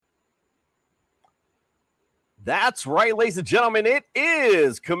That's right, ladies and gentlemen. It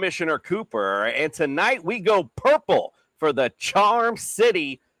is Commissioner Cooper, and tonight we go purple for the Charm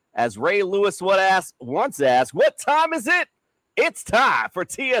City. As Ray Lewis once asked, what time is it? It's time for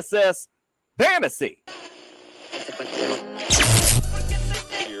TSS Fantasy.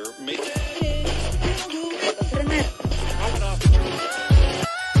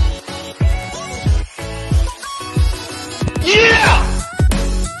 Yeah!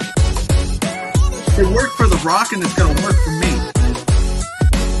 It worked for The Rock, and it's going to work for me.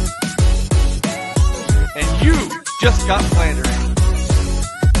 And you just got flandered.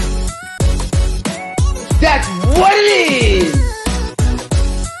 That's what it is!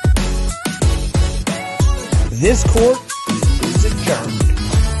 This court is adjourned.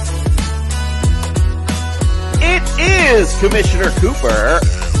 It is Commissioner Cooper.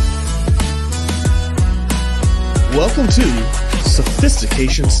 Welcome to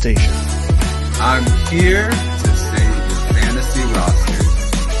Sophistication Station. I'm here to save your fantasy roster.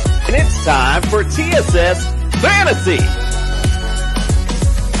 And it's time for TSS Fantasy.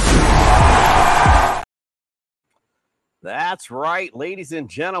 That's right, ladies and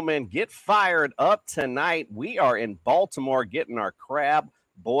gentlemen. Get fired up tonight. We are in Baltimore getting our crab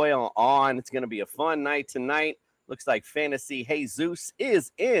boil on. It's going to be a fun night tonight. Looks like Fantasy Jesus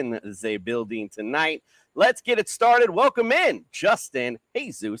is in the building tonight. Let's get it started. Welcome in, Justin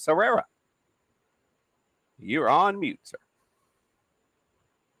Jesus Herrera. You're on mute, sir.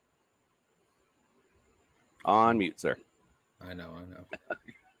 On mute, sir. I know.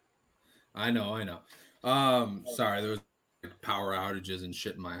 Sorry, there was power outages and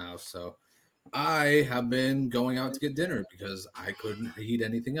shit in my house, so I have been going out to get dinner because I couldn't heat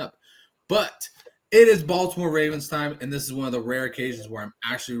anything up. But it is Baltimore Ravens time, and this is one of the rare occasions where I'm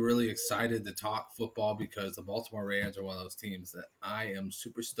actually really excited to talk football because the Baltimore Ravens are one of those teams that I am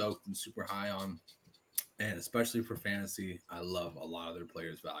super stoked and super high on. And especially for fantasy, I love a lot of their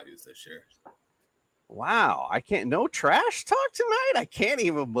players' values this year. Wow, no trash talk tonight. I can't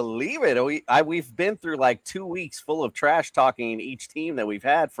even believe it. We've been through like 2 weeks full of trash talking each team that we've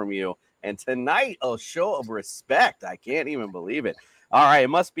had from you, and tonight a show of respect. I can't even believe it. All right, it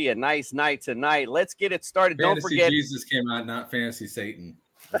must be a nice night tonight. Let's get it started. Fantasy Don't forget, Jesus came out, not Fantasy Satan.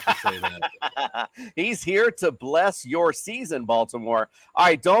 I should say that. He's here to bless your season, Baltimore. All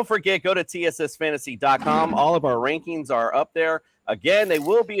right, don't forget, go to tssfantasy.com. All of our rankings are up there. Again, they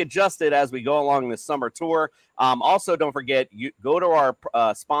will be adjusted as we go along this summer tour. Also, don't forget, you go to our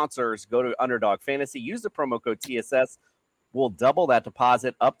sponsors, go to Underdog Fantasy, use the promo code TSS. We'll double that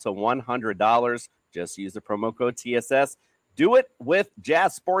deposit up to $100. Just use the promo code TSS. Do it with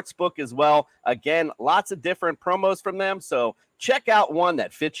Jazz Sportsbook as well. Again, lots of different promos from them, so check out one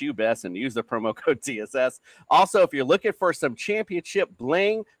that fits you best and use the promo code TSS. Also, if you're looking for some championship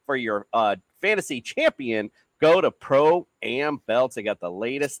bling for your fantasy champion, go to Pro Am Belts. They got the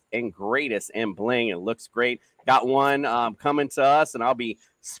latest and greatest in bling. It looks great. Got one coming to us, and I'll be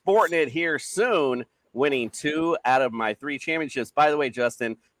sporting it here soon, winning 2 out of my 3 championships. By the way,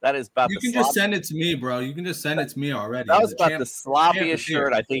 Justin, that is about you can just send it to me, bro. You can just send it to me already. That was about the sloppiest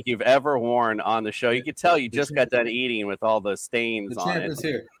shirt I think you've ever worn on the show. You could tell you just got done eating with all the stains on it. The champ is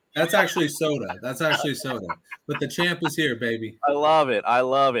here. That's actually soda. But the champ is here, baby. I love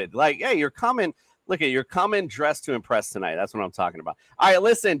it. Like, hey, you're coming. Look at you're coming dressed to impress tonight. That's what I'm talking about. All right,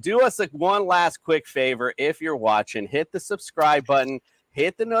 listen, do us one last quick favor. If you're watching, hit the subscribe button,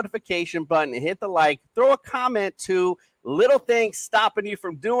 hit the notification button, hit the like, throw a comment too. Little things stopping you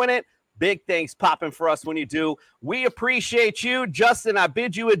from doing it. Big things popping for us when you do. We appreciate you. Justin, I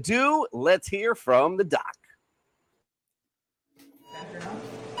bid you adieu. Let's hear from the doc.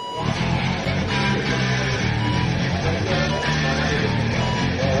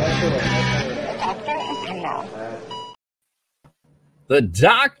 The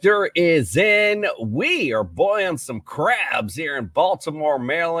doctor is in. We are boiling some crabs here in Baltimore,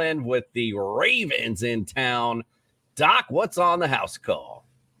 Maryland, with the Ravens in town. Doc, what's on the house call?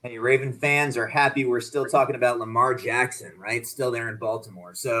 Hey, Raven fans are happy we're still talking about Lamar Jackson, right? Still there in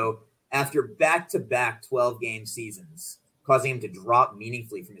Baltimore. So after back-to-back 12-game seasons, causing him to drop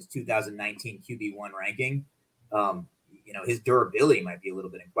meaningfully from his 2019 QB1 ranking, his durability might be a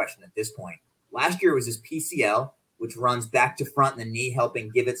little bit in question at this point. Last year was his PCL, which runs back to front in the knee, helping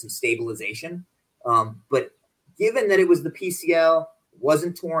give it some stabilization. But given that it was the PCL,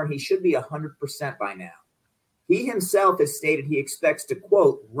 wasn't torn, he should be 100% by now. He himself has stated he expects to,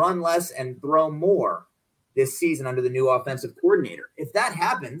 quote, run less and throw more this season under the new offensive coordinator. If that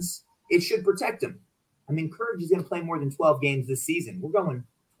happens, it should protect him. I'm encouraged he's going to play more than 12 games this season. We're going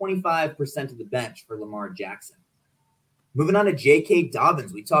 25% of the bench for Lamar Jackson. Moving on to J.K.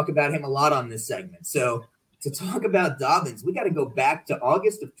 Dobbins. We talk about him a lot on this segment. So to talk about Dobbins, we got to go back to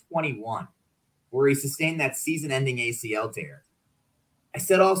August of 21, where he sustained that season-ending ACL tear. I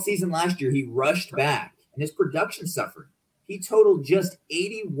said all season last year he rushed back, and his production suffered. He totaled just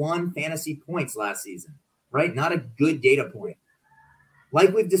 81 fantasy points last season, right? Not a good data point.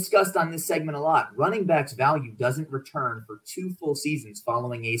 Like we've discussed on this segment a lot, running back's value doesn't return for 2 full seasons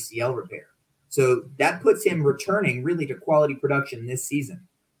following ACL repair. So that puts him returning really to quality production this season.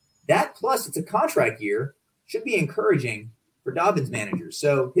 That plus it's a contract year should be encouraging for Dobbins managers.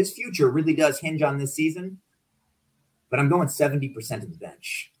 So his future really does hinge on this season, but I'm going 70% of the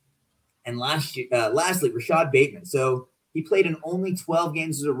bench. And lastly, Rashad Bateman. So he played in only 12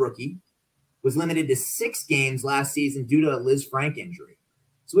 games as a rookie, was limited to 6 games last season due to a Liz Frank injury.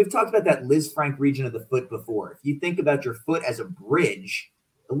 So we've talked about that Liz Frank region of the foot before. If you think about your foot as a bridge,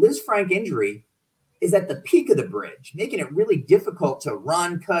 the Liz Frank injury is at the peak of the bridge, making it really difficult to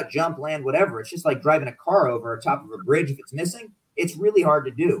run, cut, jump, land, whatever. It's just like driving a car over the top of a bridge. If it's missing, it's really hard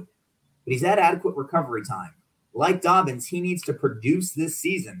to do. But he's had adequate recovery time. Like Dobbins, he needs to produce this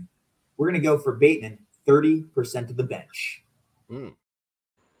season. We're going to go for Bateman, 30% of the bench.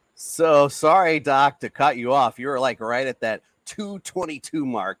 So sorry, Doc, to cut you off. You were like right at that 222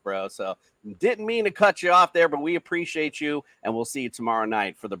 mark, bro. So didn't mean to cut you off there, but we appreciate you, and we'll see you tomorrow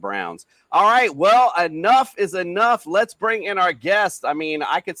night for the Browns. All right, well, enough is enough. Let's bring in our guest. I mean,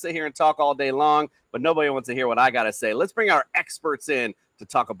 I could sit here and talk all day long, but nobody wants to hear what I got to say. Let's bring our experts in to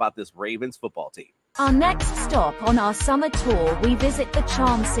talk about this Ravens football team. Our next stop on our summer tour, we visit the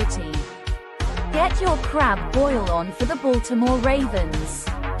Charm City. Get your crab boil on for the Baltimore Ravens.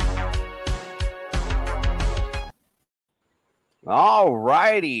 All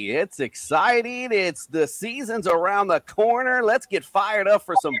righty, it's exciting. It's the season's around the corner. Let's get fired up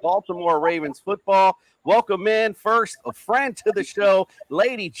for some Baltimore Ravens football. Welcome in first, a friend to the show,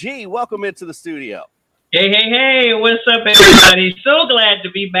 Lady G. Welcome into the studio. Hey, what's up, everybody? So glad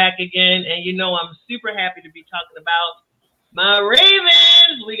to be back again. And I'm super happy to be talking about my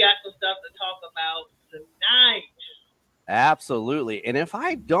Ravens. We got some stuff to talk about tonight. Absolutely. And if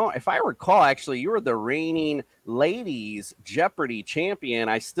I recall, actually, you were the reigning ladies Jeopardy champion.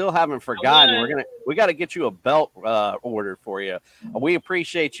 I still haven't forgotten. We got to get you a belt ordered for you. We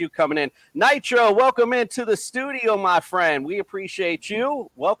appreciate you coming in. Nitro, welcome into the studio, my friend. We appreciate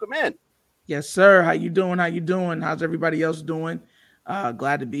you. Welcome in. Yes, sir. How you doing? How's everybody else doing?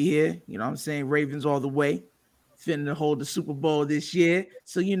 Glad to be here. You know what I'm saying? Ravens all the way. Finna hold the Super Bowl this year.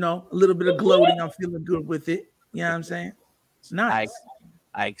 So, a little bit of gloating. I'm feeling good with it. You know what I'm saying? It's nice.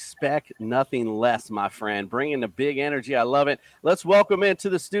 I expect nothing less, my friend. Bringing the big energy. I love it. Let's welcome into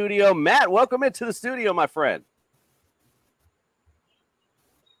the studio. Matt, welcome into the studio, my friend.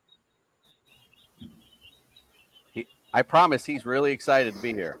 I promise he's really excited to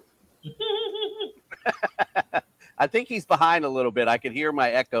be here. I think he's behind a little bit. I could hear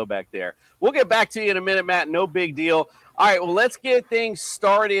my echo back there. We'll get back to you in a minute, Matt. No big deal. All right, well, let's get things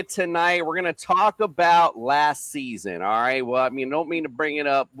started tonight. We're going to talk about last season, all right? Well, I mean, don't mean to bring it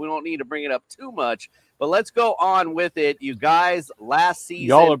up. We don't need to bring it up too much, but let's go on with it. You guys, last season.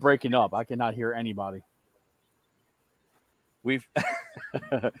 Y'all are breaking up. I cannot hear anybody. We've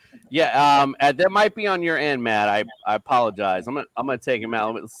that might be on your end, Matt. I apologize. I'm gonna take him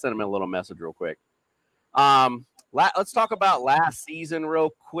out. Let's send him a little message real quick. Let's talk about last season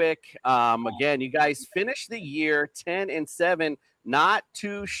real quick. Again, you guys finished the year 10-7, not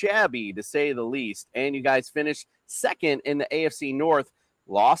too shabby to say the least. And you guys finished second in the AFC North,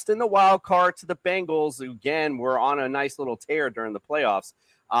 lost in the wild card to the Bengals, who again were on a nice little tear during the playoffs.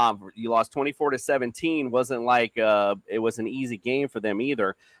 You lost 24-17. Wasn't like it was an easy game for them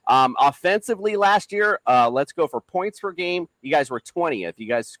either. Offensively last year, let's go for points per game. You guys were 20th. You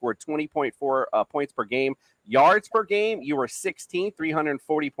guys scored 20.4 points per game. Yards per game, you were 16th,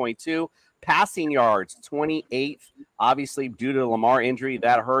 340.2. Passing yards, 28th. Obviously, due to the Lamar injury,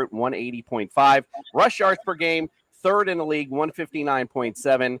 that hurt, 180.5. Rush yards per game, third in the league,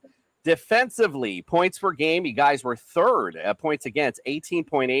 159.7. Defensively, points per game, you guys were third at points against,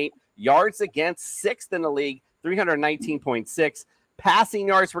 18.8. Yards against, sixth in the league, 319.6. Passing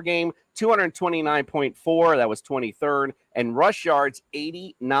yards per game, 229.4. That was 23rd. And rush yards,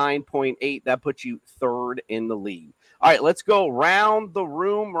 89.8. That puts you third in the league. All right, let's go round the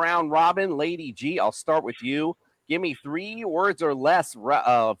room, round robin. Lady G, I'll start with you. Give me 3 words or less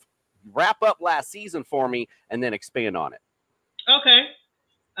of wrap up last season for me and then expand on it. Okay.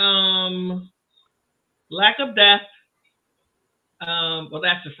 Lack of depth. Well,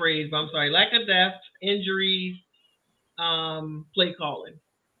 that's the phrase, but I'm sorry. Lack of depth, injuries, play calling.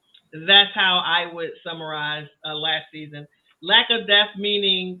 That's how I would summarize last season. Lack of depth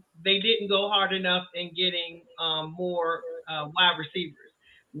meaning they didn't go hard enough in getting more wide receivers.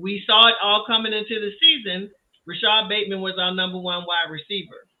 We saw it all coming into the season. Rashad Bateman was our number one wide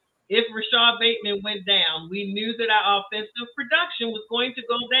receiver. If Rashad Bateman went down, we knew that our offensive production was going to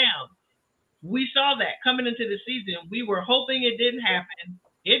go down. We saw that coming into the season. We were hoping it didn't happen.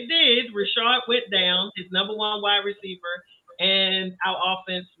 It did. Rashad went down, his number one wide receiver, and our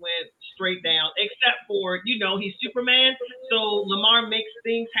offense went straight down, except for, he's Superman. So Lamar makes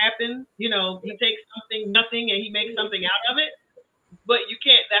things happen. He takes nothing, and he makes something out of it. But you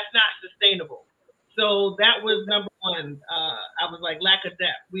can't, that's not sustainable. So that was number one. I was like, lack of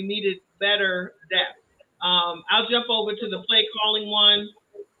depth. We needed better depth. I'll jump over to the play calling one.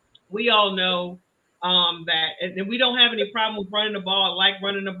 We all know that, and we don't have any problem with running the ball. I like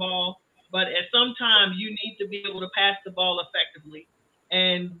running the ball, but at some time you need to be able to pass the ball effectively,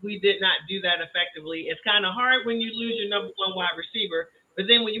 and we did not do that effectively. It's kind of hard when you lose your number one wide receiver, but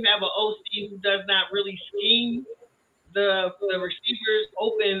then when you have an OC who does not really scheme the receivers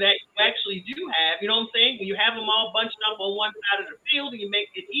open that you actually do have, you know what I'm saying? When you have them all bunched up on one side of the field and you make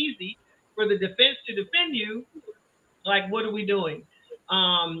it easy for the defense to defend you, like, what are we doing?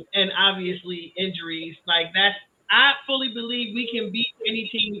 And obviously injuries, I fully believe we can beat any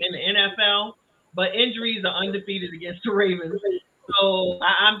team in the NFL, but injuries are undefeated against the Ravens. So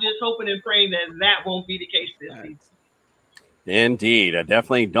I'm just hoping and praying that won't be the case this season. Indeed. I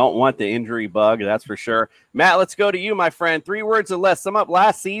definitely don't want the injury bug, that's for sure. Matt, let's go to you, my friend. 3 words or less. Sum up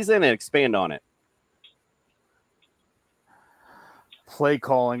last season and expand on it. Play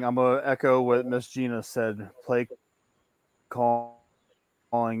calling. I'm going to echo what Miss Gina said. Play calling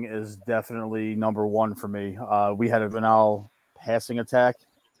is definitely number one for me. We had a banal passing attack,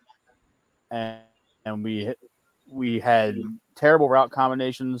 and we had terrible route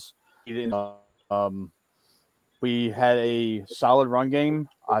combinations. We had a solid run game.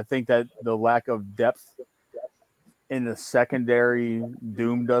 I think that the lack of depth in the secondary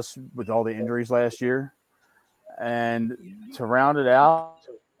doomed us with all the injuries last year. And to round it out,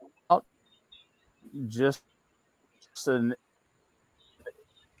 just an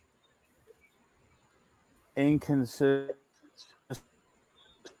inconsistent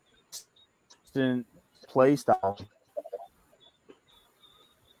play style.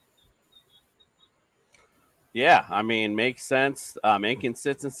 Yeah, I mean, makes sense.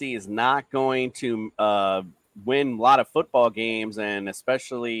 Inconsistency is not going to win a lot of football games, and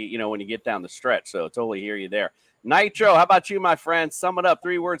especially, when you get down the stretch. So totally hear you there. Nitro, how about you, my friend? Sum it up,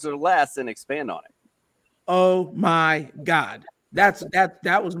 3 words or less, and expand on it. Oh my God.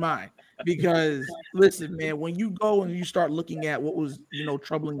 That was mine. Because listen, man, when you go and you start looking at what was,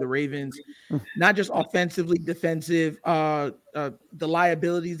 troubling the Ravens, not just offensively, defensive, the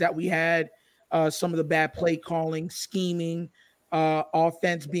liabilities that we had, some of the bad play calling, scheming,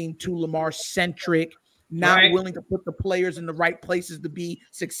 offense being too Lamar centric, not willing to put the players in the right places to be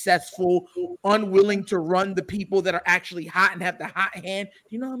successful, unwilling to run the people that are actually hot and have the hot hand.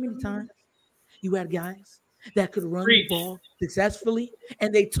 Do you know how many times you had guys that could run the ball successfully,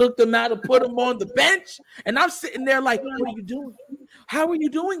 and they took them out and put them on the bench? And I'm sitting there like, what are you doing? How are you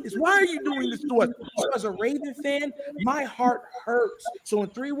doing this? Why are you doing this to us? So as a Raven fan, my heart hurts. So in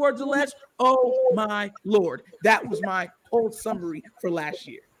 3 words or less, oh my Lord. That was my whole summary for last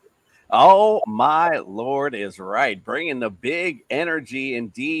year. Oh, my Lord is right. Bringing the big energy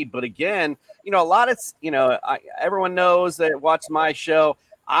indeed. But again, a lot of, everyone knows that watch my show.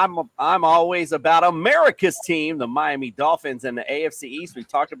 I'm always about America's team, the Miami Dolphins, and the AFC East. We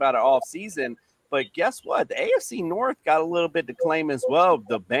talked about it all season. But guess what? The AFC North got a little bit to claim as well.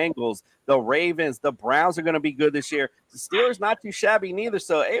 The Bengals, the Ravens, the Browns are going to be good this year. The Steelers not too shabby neither.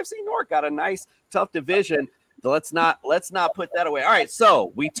 So AFC North got a nice, tough division. Let's not put that away. All right,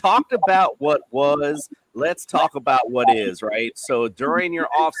 so we talked about what was. Let's talk about what is, right? So during your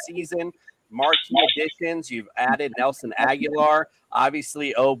offseason, marquee additions, you've added Nelson Aguilar,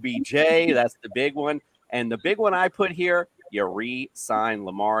 obviously OBJ, that's the big one. And the big one I put here, you re-sign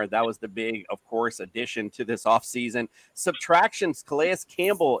Lamar. That was the big, of course, addition to this offseason. Subtractions, Calais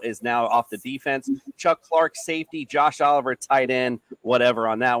Campbell is now off the defense. Chuck Clark, safety. Josh Oliver, tight end, whatever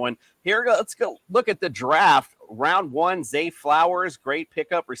on that one. Here, let's go look at the draft. Round 1, Zay Flowers, great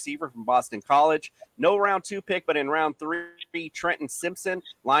pickup, receiver from Boston College. No round 2 pick, but in round 3, Trenton Simpson,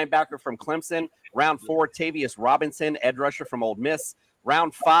 linebacker from Clemson. Round 4, Tavius Robinson, edge rusher from Ole Miss.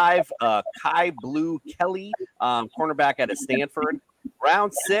 Round 5, Kai Blue Kelly, cornerback out of Stanford.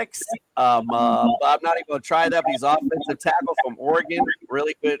 Round 6, I'm not even going to try that, but he's offensive tackle from Oregon.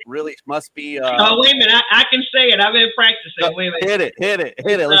 Really good, really must be. Oh, wait a minute. I can say it. I've been practicing. Wait a minute. Hit it.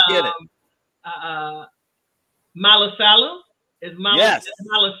 Let's get it. Malasala. Is Yes.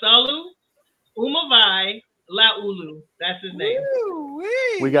 Malasalu Umavai Laulu. That's his name.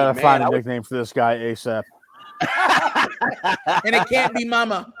 We got to Man, find I a was- nickname for this guy ASAP. And it can't be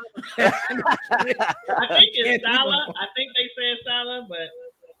Mama. I think it's Can't be Sala. Mama. I think they said Sala, but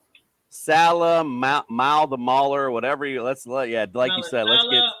Salah, Mal the Mauler, whatever you like you said, let's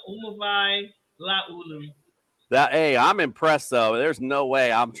get Malasala Umavai Laulu. that. Hey, I'm impressed though. There's no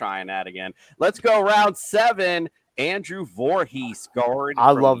way I'm trying that again. Let's go round 7. Andrew Voorhees guard.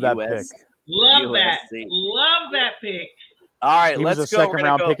 I from love that US. pick. Love that. USC. Love that pick. All right, He was let's a go. second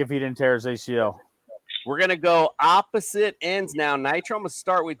round pick if he didn't tear his ACL. We're gonna go opposite ends now. Nitro, I'm gonna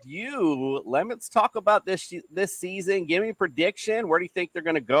start with you. Let's talk about this season. Give me a prediction. Where do you think they're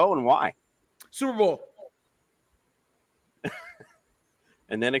gonna go and why? Super Bowl.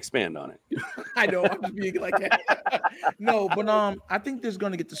 And then expand on it. I know I'm just being like that. No, but I think there's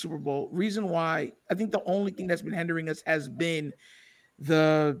going to get the Super Bowl. Reason why? I think the only thing that's been hindering us has been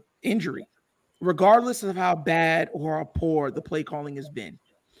the injury, regardless of how bad or how poor the play calling has been.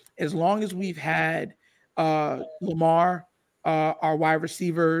 As long as we've had Lamar, our wide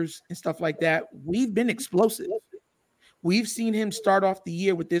receivers and stuff like that, we've been explosive. We've seen him start off the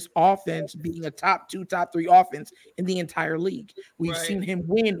year with this offense being a top 2, top 3 offense in the entire league. We've seen him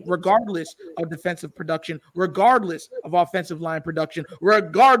win regardless of defensive production, regardless of offensive line production,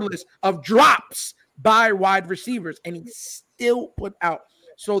 regardless of drops by wide receivers, and he still put out.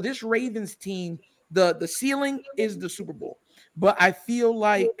 So this Ravens team, the ceiling is the Super Bowl, but I feel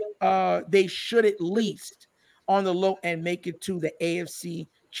like they should at least on the low end make it to the AFC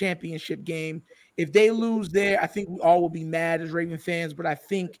Championship game. If they lose there, I think we all will be mad as Raven fans, but I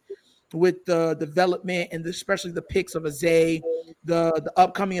think with the development and especially the picks of Azay, the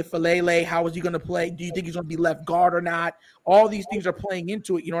upcoming of Falele, how is he going to play? Do you think he's going to be left guard or not? All these things are playing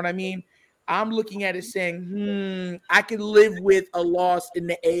into it. You know what I mean? I'm looking at it saying, I can live with a loss in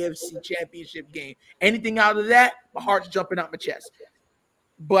the AFC Championship game. Anything out of that, my heart's jumping out my chest.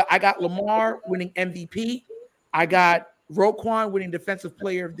 But I got Lamar winning MVP. I got Roquan winning Defensive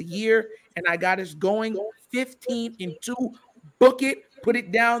Player of the Year, and I got us going 15-2. Book it, put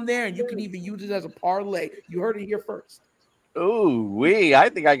it down there, and you can even use it as a parlay. You heard it here first. Ooh, I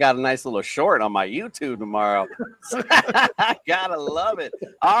think I got a nice little short on my YouTube tomorrow. I gotta love it.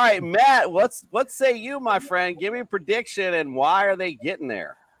 All right, Matt, what say you, my friend? Give me a prediction, and why are they getting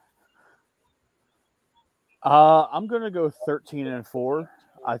there? I'm gonna go 13-4.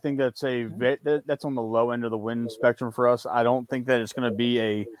 I think that's that's on the low end of the win spectrum for us. I don't think that it's going to be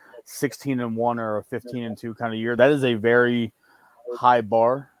a 16-1 or a 15-2 kind of year. That is a very high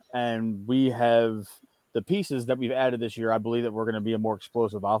bar, and we have the pieces that we've added this year. I believe that we're going to be a more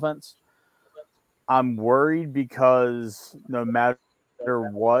explosive offense. I'm worried because no matter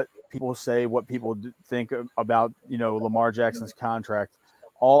what people say, what people think about, Lamar Jackson's contract,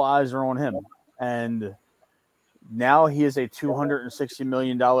 all eyes are on him, and now he is a $260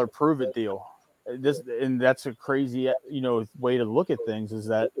 million prove it deal. And that's a crazy, way to look at things, is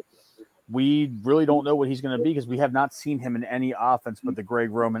that we really don't know what he's going to be because we have not seen him in any offense but the Greg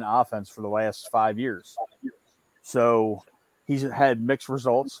Roman offense for the last 5 years. So he's had mixed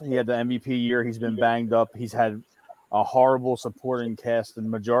results. He had the MVP year. He's been banged up. He's had a horrible supporting cast in the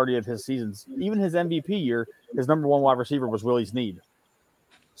majority of his seasons. Even his MVP year, his number one wide receiver was Willie Snead.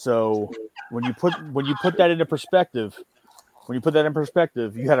 So when you put that into perspective,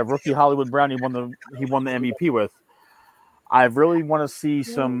 you had a rookie Hollywood Brown he won the MVP with. I really want to see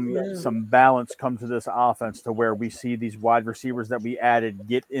some balance come to this offense to where we see these wide receivers that we added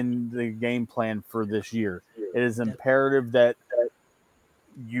get in the game plan for this year. It is imperative that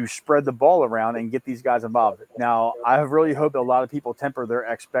you spread the ball around and get these guys involved. Now, I really hope that a lot of people temper their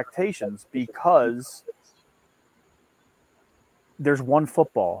expectations because there's one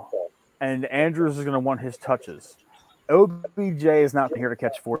football, and Andrews is going to want his touches. OBJ is not here to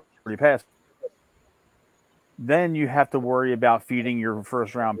catch 40 passes. Then you have to worry about feeding your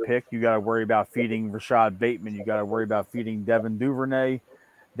first-round pick. You got to worry about feeding Rashad Bateman. You got to worry about feeding Devin Duvernay.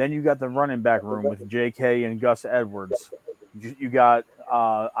 Then you got the running back room with J.K. and Gus Edwards. You got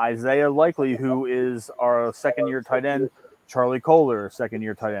Isaiah Likely, who is our second-year tight end. Charlie Kohler,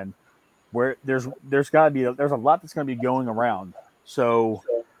 second-year tight end. Where there's a lot that's going to be going around. So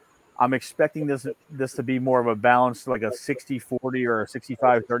I'm expecting this to be more of a balance, like a 60-40 or a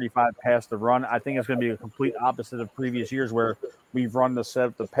 65-35 pass to run. I think it's going to be a complete opposite of previous years where we've run the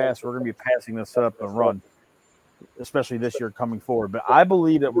setup to pass. We're going to be passing the setup to run, especially this year coming forward. But I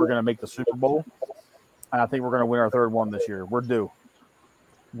believe that we're going to make the Super Bowl, and I think we're going to win our third one this year. We're due.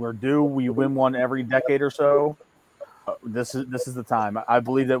 We win one every decade or so. This is the time. I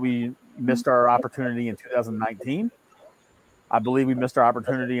believe that we missed our opportunity in 2019. I believe we missed our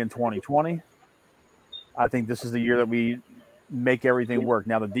opportunity in 2020. I think this is the year that we make everything work.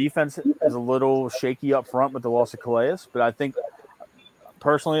 Now, the defense is a little shaky up front with the loss of Calais, but I think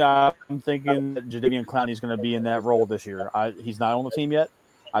personally, I'm thinking that Jadeveon Clowney is going to be in that role this year. He's not on the team yet.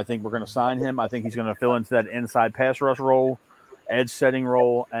 I think we're going to sign him. I think he's going to fill into that inside pass rush role, edge setting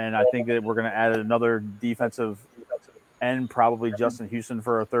role, and I think that we're going to add another defensive end, probably Justin Houston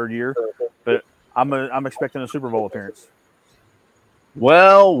for a third year. But I'm expecting a Super Bowl appearance.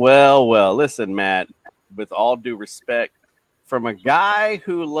 Well. Listen, Matt, with all due respect, from a guy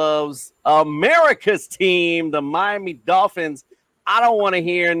who loves America's team, the Miami Dolphins, I don't want to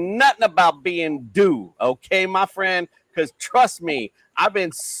hear nothing about being due, okay, my friend? Because trust me, I've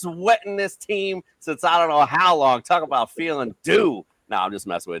been sweating this team since I don't know how long. Talk about feeling due. No, I'm just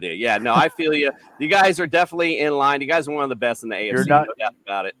messing with you. Yeah, no, I feel you. You guys are definitely in line. You guys are one of the best in the AFC. No doubt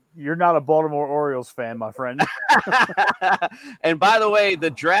about it. You're not a Baltimore Orioles fan, my friend. And by the way, the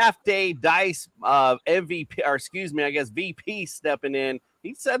draft day dice MVP, or excuse me, I guess VP stepping in.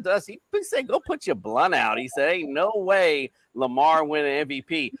 He said to us, he said, go put your blunt out. He said, ain't no way Lamar winning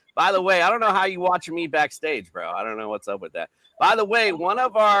MVP. By the way, I don't know how you watching me backstage, bro. I don't know what's up with that. By the way, one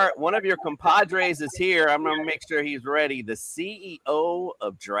of your compadres is here. I'm gonna make sure he's ready. The CEO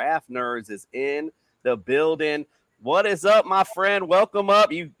of Draft Nerds is in the building. What is up, my friend? Welcome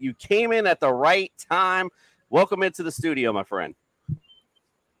up. You came in at the right time. Welcome into the studio, my friend.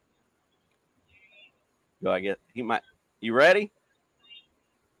 Go, I get he might. You ready?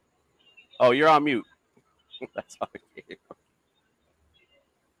 Oh, you're on mute. That's all I can hear.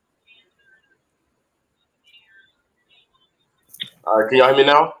 All right, can y'all hear me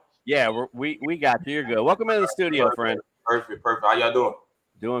now? Yeah, we got you. You're good. Welcome into the studio, friend. Perfect. How y'all doing?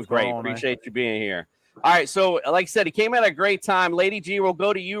 Doing great. Appreciate you being here. All right, so like I said, he came at a great time. Lady G, we'll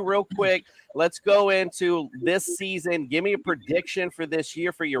go to you real quick. Let's go into this season. Give me a prediction for this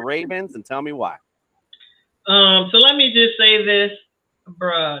year for your Ravens and tell me why. So let me just say this,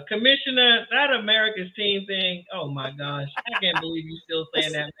 bruh. Commissioner, that America's team thing, oh my gosh. I can't believe you still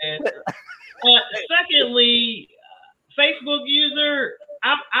saying that, man. Secondly, Facebook user,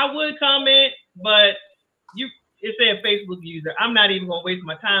 I would comment, but it said Facebook user. I'm not even gonna waste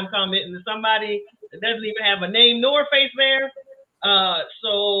my time commenting to somebody that doesn't even have a name nor a face there.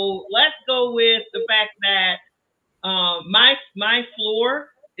 So let's go with the fact that my floor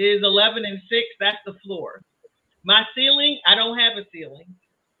is 11-6. That's the floor. My ceiling, I don't have a ceiling.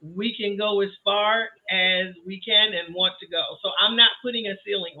 We can go as far as we can and want to go. So I'm not putting a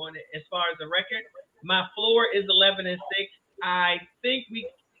ceiling on it as far as the record. My floor is 11-6. I think we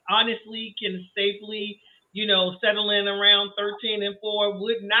honestly can safely, settle in around 13-4.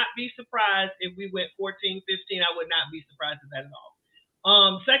 Would not be surprised if we went 14-15. I would not be surprised at that at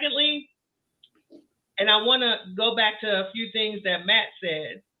all. Secondly, and I want to go back to a few things that Matt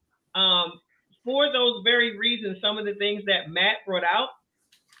said. For those very reasons, some of the things that Matt brought out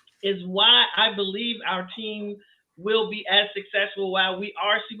is why I believe our team will be as successful, why we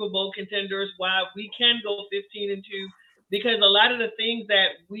are Super Bowl contenders, why we can go 15-2, because a lot of the things that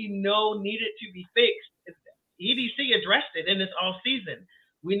we know needed to be fixed, EDC addressed it in this off season.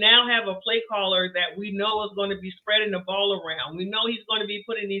 We now have a play caller that we know is going to be spreading the ball around. We know he's going to be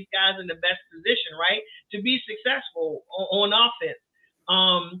putting these guys in the best position, right, to be successful on offense.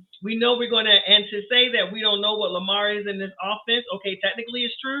 We know we're going to, and to say that we don't know what Lamar is in this offense, okay, technically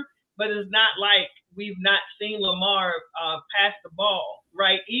it's true, but it's not like we've not seen Lamar pass the ball,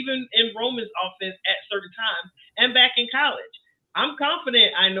 right? Even in Roman's offense at certain times and back in college. I'm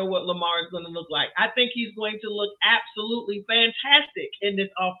confident I know what Lamar is going to look like. I think he's going to look absolutely fantastic in this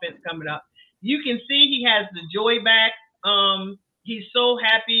offense coming up. You can see he has the joy back. He's so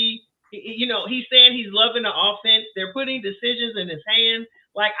happy. He's saying he's loving the offense. They're putting decisions in his hands.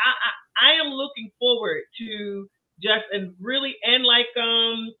 Like I am looking forward to just and really, and like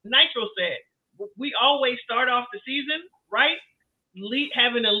Nitro said, we always start off the season, right?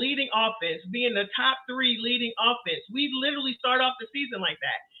 Having a leading offense, being the top 3 leading offense. We literally start off the season like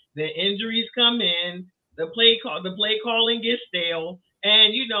that. The injuries come in, the play calling gets stale,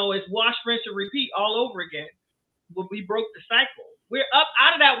 and it's wash, rinse, and repeat all over again. But we broke the cycle. We're up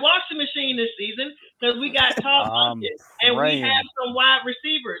out of that washing machine this season because we got tall buckets and we have some wide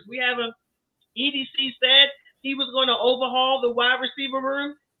receivers. We have EDC said he was going to overhaul the wide receiver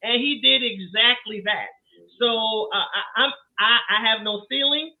room, and he did exactly that. So I have no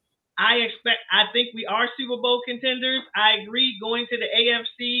ceiling. I think we are Super Bowl contenders. I agree. Going to the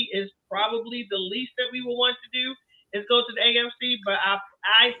AFC is probably the least that we will want to do is go to the AFC. But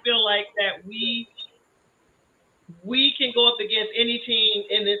I feel like that we can go up against any team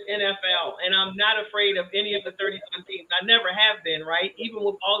in this NFL, and I'm not afraid of any of the 31 teams. I never have been, right? Even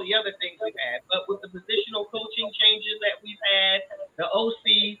with all the other things we've had. But with the positional coaching changes that we've had, the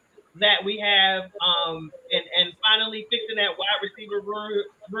OC that we have, and finally fixing that wide receiver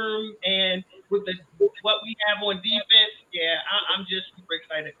room, and with what we have on defense, I'm just super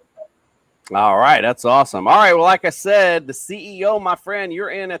excited. All right, that's awesome. All right, well, like I said, the CEO, my friend,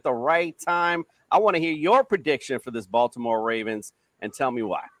 you're in at the right time. I want to hear your prediction for this Baltimore Ravens and tell me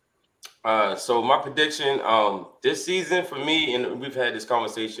why. So my prediction this season for me, and we've had this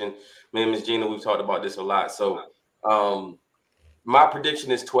conversation, me and Ms. Gina, we've talked about this a lot. So my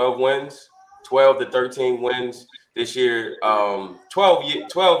prediction is 12 wins, 12 to 13 wins this year. 12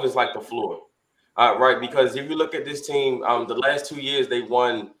 is like the floor, right? Because if you look at this team, the last 2 years they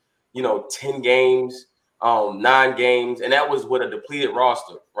won, 10 games, 9 games, and that was with a depleted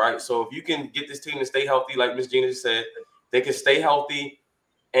roster, right? So if you can get this team to stay healthy, like Ms. Gina said, they can stay healthy.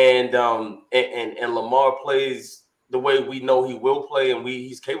 And Lamar plays the way we know he will play, and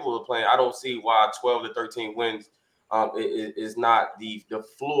he's capable of playing. I don't see why 12 to 13 wins is not the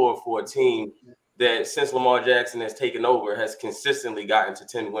floor for a team that, since Lamar Jackson has taken over, has consistently gotten to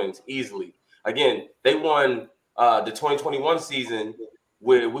 10 wins easily. Again, they won the 2021 season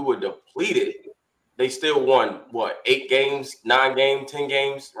where we were depleted. They still won 8 games, 9 games, 10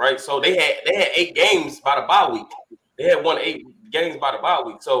 games, right? So they had 8 games by the bye week. They had won 8 games by the bye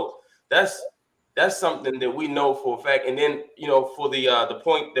week. So that's something that we know for a fact. And then, for the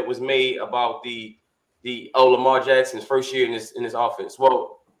point that was made about the Lamar Jackson's first year in this offense.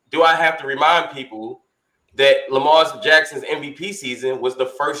 Well, do I have to remind people that Lamar Jackson's MVP season was the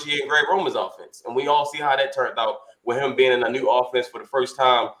first year in Greg Roman's offense? And we all see how that turned out with him being in a new offense for the first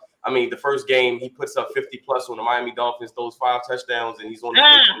time. I mean, the first game, he puts up 50+ on the Miami Dolphins, throws 5 touchdowns, and he's on the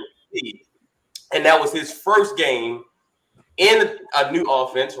lead. And that was his first game in a new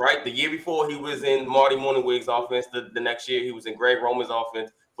offense, right? The year before, he was in Marty Morningwig's offense. The next year, he was in Greg Roman's offense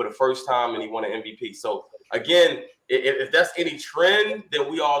for the first time, and he won an MVP. So, again, if that's any trend,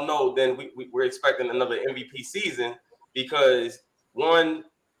 then we all know then we're expecting another MVP season, because one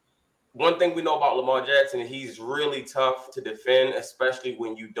thing we know about Lamar Jackson is he's really tough to defend, especially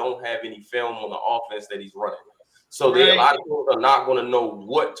when you don't have any film on the offense that he's running. So a lot of people are not going to know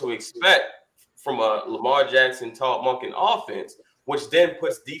what to expect from a Lamar Jackson, Todd Monken offense, which then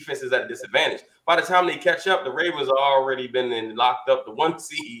puts defenses at a disadvantage. By the time they catch up, the Ravens are already been locked up the 1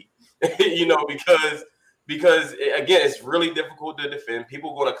 seed, because again, it's really difficult to defend.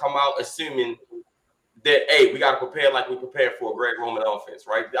 People are going to come out assuming that, hey, we got to prepare like we prepared for a Greg Roman offense,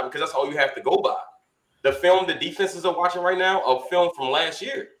 right? Because that's all you have to go by. The film the defenses are watching right now are film from last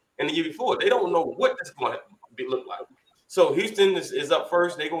year and the year before. They don't know what this is going to look like. So Houston is up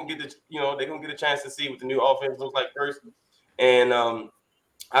first. They're gonna get a chance to see what the new offense looks like first. And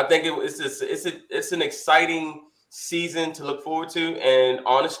I think it's an exciting season to look forward to. And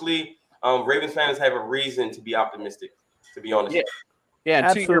honestly, Ravens fans have a reason to be optimistic. To be honest. Yeah, and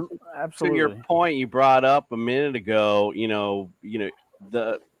absolutely. To your point you brought up a minute ago,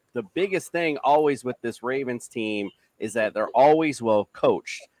 the biggest thing always with this Ravens team is that they're always well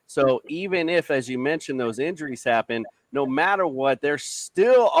coached. So even if, as you mentioned, those injuries happen, no matter what, they're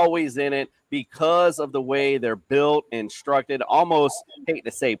still always in it because of the way they're built, instructed, almost, hate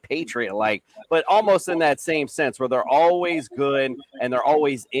to say Patriot-like, but almost in that same sense where they're always good and they're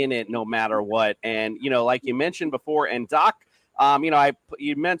always in it no matter what. And, like you mentioned before, and Doc,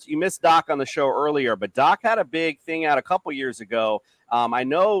 you missed Doc on the show earlier, but Doc had a big thing out a couple years ago. I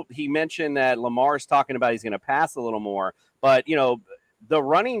know he mentioned that Lamar's talking about he's going to pass a little more, but, the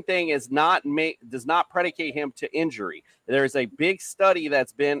running thing does not predicate him to injury. There's a big study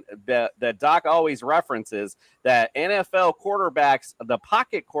that's been that Doc always references that NFL quarterbacks, the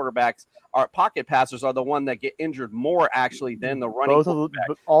pocket quarterbacks, pocket passers are the one that get injured more actually than the running.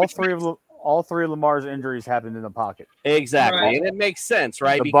 All three of Lamar's injuries happened in the pocket. Exactly, right. And it makes sense,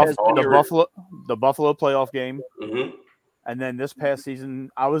 right? The Buffalo playoff game, and then this past season,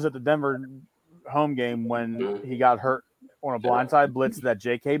 I was at the Denver home game when he got hurt on a blindside blitz that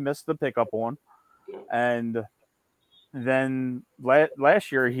JK missed the pickup on. And then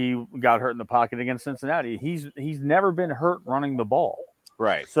last year he got hurt in the pocket against Cincinnati. He's never been hurt running the ball.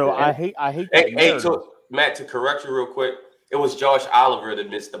 Right. So I hate that. So Matt, to correct you real quick, it was Josh Oliver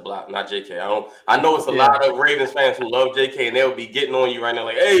that missed the block, not JK. I know it's a lot of Ravens fans who love JK, and they'll be getting on you right now,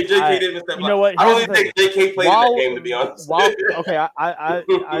 like, "Hey, JK didn't miss that block." You know what? I don't even think JK played in that game, to be honest.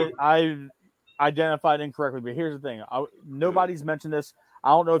 I identified incorrectly, but here's the thing: nobody's mentioned this.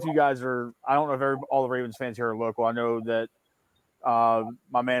 I don't know if you guys are. I don't know if all the Ravens fans here are local. I know that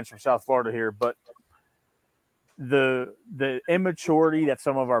my man's from South Florida here, but the immaturity that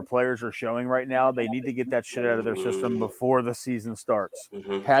some of our players are showing right now, they need to get that shit out of their system before the season starts.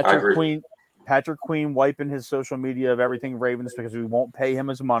 Patrick Queen wiping his social media of everything Ravens because we won't pay him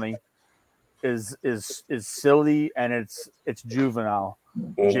his money is silly, and it's juvenile.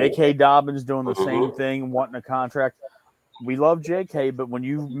 J.K. Dobbins doing the same thing, wanting a contract. We love J.K., but when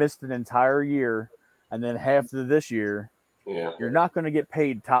you missed an entire year and then half of this year, you're not going to get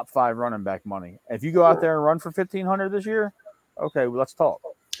paid top 5 running back money. If you go out there and run for $1,500 this year, okay, well, let's talk.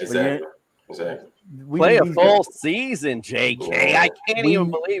 Exactly. Play a full season, JK. I can't even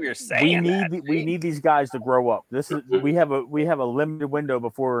believe you're saying that. We need these guys to grow up. We have a limited window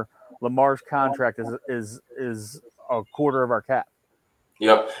before Lamar's contract is a quarter of our cap.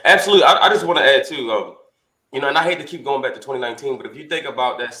 Yeah, absolutely. I just want to add too, and I hate to keep going back to 2019, but if you think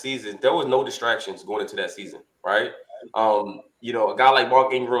about that season, there was no distractions going into that season, right? A guy like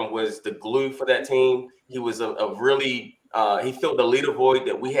Mark Ingram was the glue for that team. He was a really he filled the leader void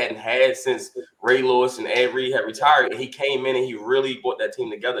that we hadn't had since Ray Lewis and Ed Reed had retired. And he came in and he really brought that team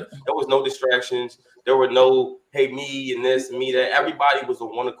together. There was no distractions. There were no, hey, me and this and me that. Everybody was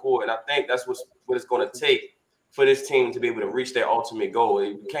on one accord. And I think that's what it's going to take for this team to be able to reach their ultimate goal.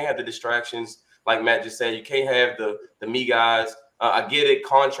 You can't have the distractions. Like Matt just said, you can't have the me guys. I get it,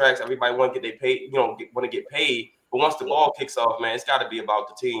 contracts. Everybody want to get want to get paid. But once the ball kicks off, man, it's got to be about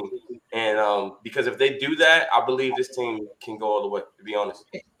the team. And because if they do that, I believe this team can go all the way, to be honest.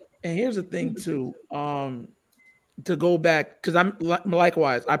 And here's the thing, too. To go back, because I'm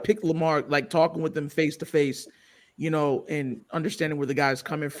likewise, I picked Lamar, like talking with them face to face, and understanding where the guy's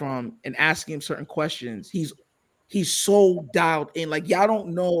coming from and asking him certain questions. He's so dialed in. Like, y'all don't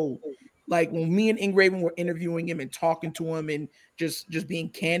know. Like, when me and Ingraven were interviewing him and talking to him and just being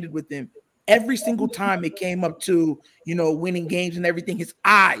candid with him, every single time it came up to, winning games and everything, his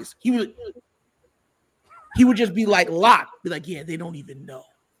eyes, he would just be like locked, be like, yeah, they don't even know.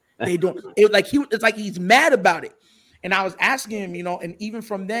 They don't. It's like he's mad about it. And I was asking him, and even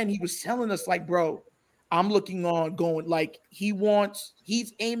from then, he was telling us, like, bro, I'm looking on going, like,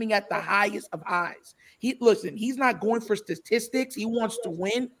 he's aiming at the highest of highs. He's not going for statistics. He wants to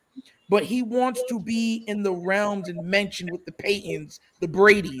win. But he wants to be in the realms and mentioned with the Paytons, the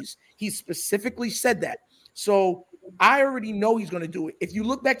Bradys. He specifically said that. So I already know he's going to do it. If you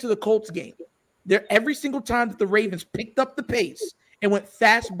look back to the Colts game, every single time that the Ravens picked up the pace and went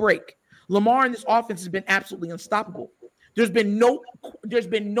fast break, Lamar in this offense has been absolutely unstoppable. There's been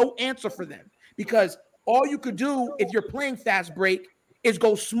no answer for them, because all you could do if you're playing fast break is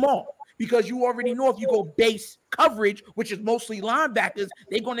go small. Because you already know if you go base coverage, which is mostly linebackers,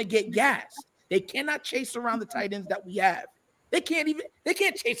 they're going to get gassed. They cannot chase around the tight ends that we have. They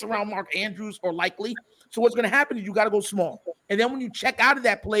can't chase around Mark Andrews or Likely. So what's going to happen is you got to go small. And then when you check out of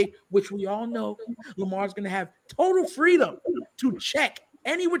that play, which we all know, Lamar's going to have total freedom to check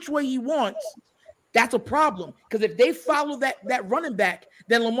any which way he wants. That's a problem, because if they follow that running back,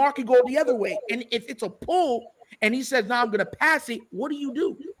 then Lamar can go the other way. And if it's a pull and he says, I'm going to pass it, what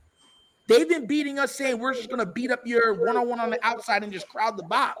do? They've been beating us, saying we're just going to beat up your one-on-one on the outside and just crowd the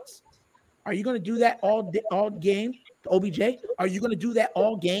box. Are you going to do that all game to OBJ? Are you going to do that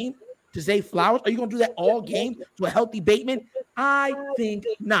all game to Zay Flowers? Are you going to do that all game to a healthy Bateman? I think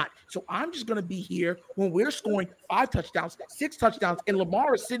not. So I'm just going to be here when we're scoring 5 touchdowns, 6 touchdowns, and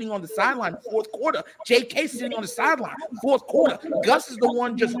Lamar is sitting on the sideline fourth quarter. JK sitting on the sideline fourth quarter. Gus is the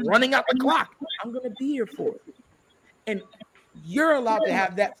one just running out the clock. I'm going to be here for it. And you're allowed to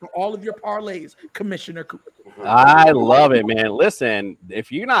have that for all of your parlays, Commissioner Cooper. I love it, man. Listen,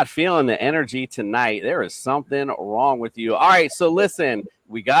 if you're not feeling the energy tonight, there is something wrong with you. All right, so listen,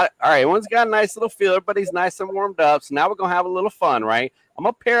 everyone's got a nice little feeler, but he's nice and warmed up. So now we're gonna have a little fun, right? I'm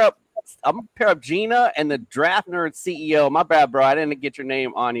gonna pair up Gina and the Draft Nerd CEO. My bad, bro. I didn't get your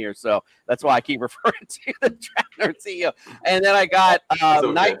name on here, so that's why I keep referring to you, the Draft Nerd CEO. And then I got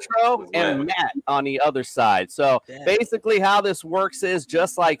Nitro and Matt on the other side. So basically, how this works is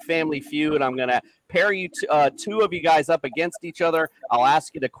just like Family Feud. I'm gonna pair you two of you guys up against each other. I'll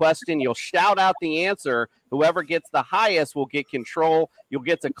ask you the question. You'll shout out the answer. Whoever gets the highest will get control. You'll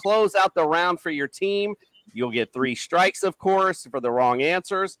get to close out the round for your team. You'll get 3 strikes, of course, for the wrong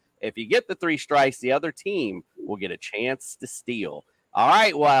answers. If you get the 3 strikes, the other team will get a chance to steal. All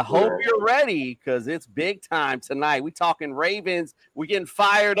right, well, I hope you're ready, because it's big time tonight. We talking Ravens. We're getting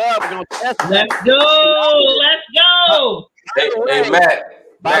fired up. We're going to test. Let's go. Let's go. Hey, Matt,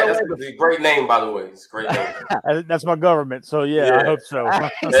 that's a great name, by the way. It's a great name. That's my government, so yeah. I hope so.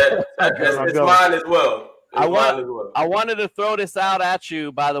 It's mine as well. I wanted to throw this out at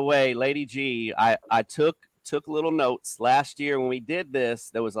you, by the way, Lady G. I took little notes last year when we did this.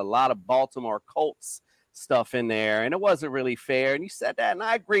 There was a lot of Baltimore Colts stuff in there, and it wasn't really fair. And you said that, and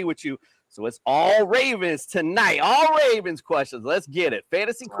I agree with you. So it's all Ravens tonight. All Ravens questions. Let's get it.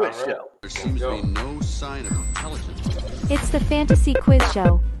 Fantasy quiz show. There seems to be no sign of intelligence. It's the Fantasy Quiz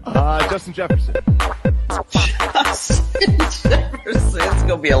Show. Justin Jefferson. Justin Jefferson. It's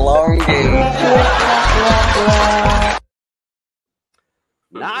gonna be a long game.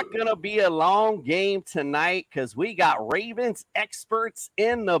 Not gonna be a long game tonight because we got Ravens experts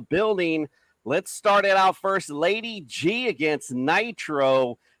in the building. Let's start it out first. Lady G against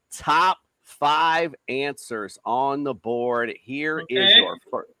Nitro. Top 5 answers on the board. Here is your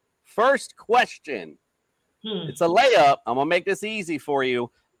first question. It's a layup. I'm going to make this easy for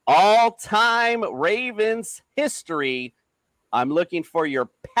you. All-time Ravens history. I'm looking for your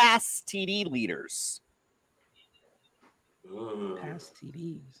pass TD leaders. Pass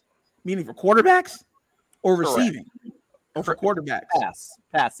TDs. Meaning for quarterbacks or receiving? Or for quarterbacks?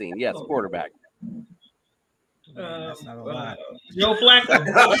 Passing, yes, quarterback. That's not a lot. Joe Flacco.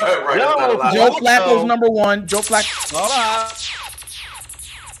 Joe Flacco's number 1. Joe Flacco. Hold on.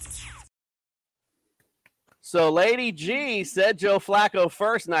 So Lady G said Joe Flacco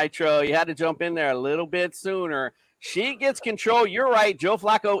first, Nitro. You had to jump in there a little bit sooner. She gets control. You're right. Joe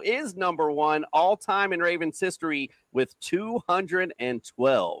Flacco is number 1 all-time in Ravens history with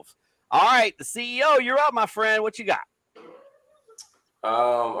 212. All right, the CEO, you're up, my friend. What you got?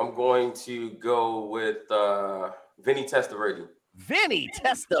 I'm going to go with Vinny Testaverde. Vinny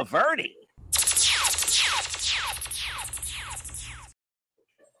Testaverde.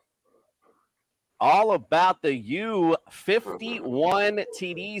 All about the U, 51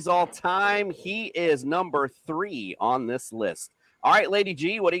 TDs all time. He is number 3 on this list. All right, Lady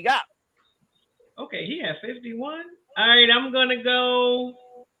G, what do you got? Okay, he had 51. All right, I'm gonna go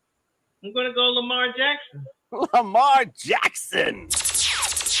Lamar Jackson. Lamar Jackson.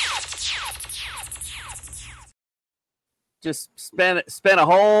 Just spent a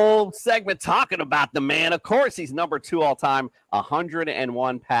whole segment talking about the man. Of course, he's number 2 all time.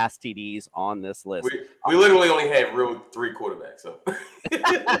 101 pass TDs on this list. We literally only have real 3 quarterbacks. So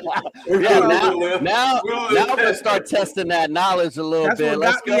now we're gonna start testing that knowledge a little bit.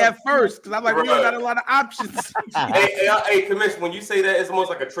 That's what got me at first because I'm like, we don't got a lot of options. hey, Commissioner, when you say that, it's almost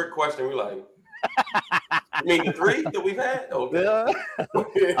like a trick question. We're like, you mean the 3 that we've had?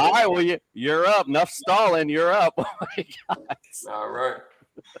 Okay. All right, well, you're up. Enough stalling. You're up. Oh my God. All right.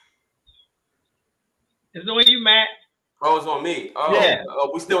 It's on you, Matt. Oh, it's on me. Oh, yeah.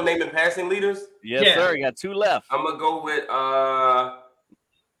 We still naming passing leaders? Yes, sir. You got 2 left. I'm gonna go with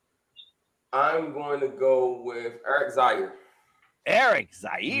Eric Zaire. Eric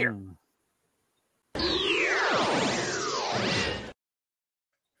Zaire.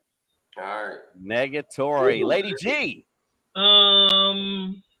 All right. Negatory. Lady G.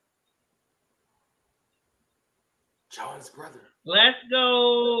 John's brother. Let's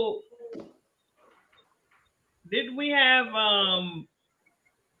go. Did we have I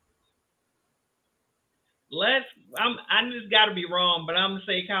just gotta be wrong, but I'm gonna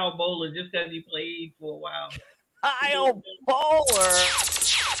say Kyle Bowler just because he played for a while. Kyle Bowler.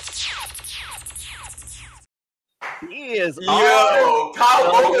 He is Kyle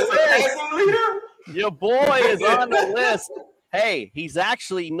Bowler's a passing leader? Your boy is on the list. Hey, he's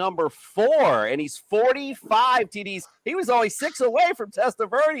actually number 4, and he's 45 TDs. He was only 6 away from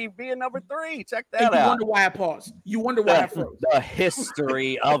Testaverde being number 3. Check that out. You wonder why I paused. You wonder why I froze. The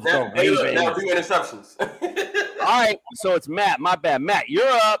history of the Ravens. Now 2 interceptions. All right, so it's Matt. My bad. Matt, you're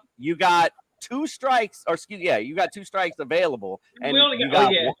up. You got 2 strikes, you got 2 strikes available. And we only you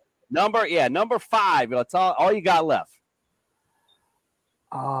got number 5. That's all you got left.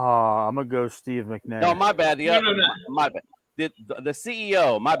 I'm gonna go Steve McNair. No, my bad. My bad. The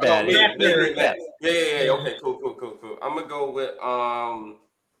CEO, my bad. Yeah. Okay, cool. I'm gonna go with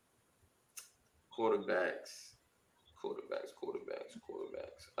quarterbacks.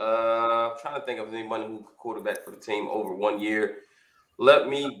 Trying to think of anyone who quarterback for the team over 1 year. Let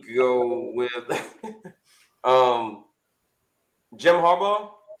me go with Jim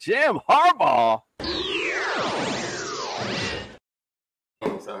Harbaugh. Jim Harbaugh.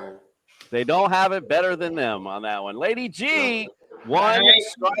 I'm sorry. They don't have it better than them on that one. Lady G, 1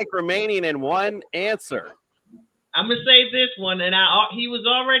 strike remaining and 1 answer. I'm gonna say this one, and he was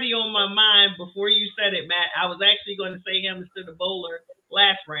already on my mind before you said it, Matt. I was actually going to say him instead of Bowler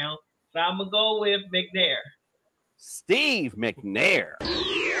last round, so I'm gonna go with McNair. Steve McNair.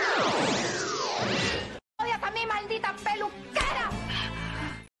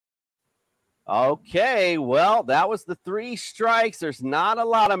 Okay, well, that was the 3 strikes. There's not a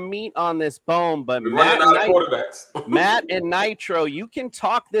lot of meat on this bone, but We're running out of quarterbacks. Matt and Nitro, you can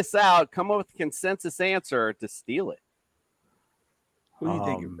talk this out, come up with a consensus answer to steal it. Who are you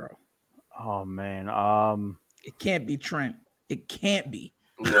thinking, bro? Oh man, it can't be Trent. It can't be.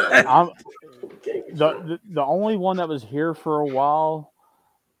 the only one that was here for a while,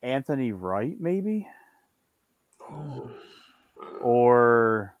 Anthony Wright, maybe,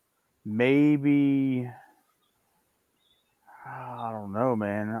 or maybe I don't know,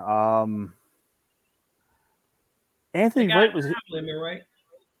 man. Anthony Wright was right.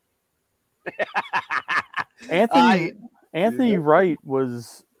 Anthony Wright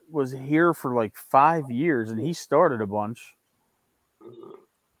was here for like 5 years, and he started a bunch.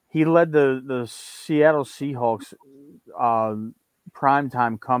 He led the Seattle Seahawks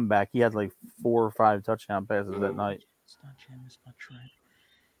primetime comeback. He had like 4 or 5 touchdown passes that night. It's not Jim. It's not Trent.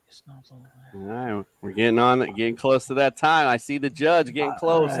 It's not. All right, we're getting close to that time. I see the judge getting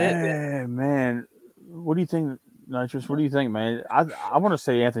close. Hey, man, what do you think, Nitrous? What do you think, man? I want to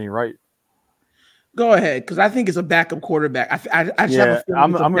say Anthony Wright. Go ahead, because I think it's a backup quarterback. I just have a feeling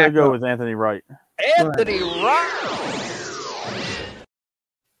I'm going to go with Anthony Wright. Anthony Wright.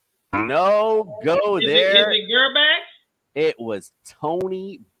 No go there. Is it Gerback? It was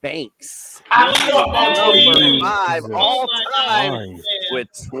Tony Banks. Tony. 5 all time with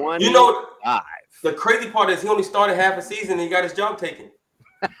 25. You know, the crazy part is he only started half a season and he got his job taken.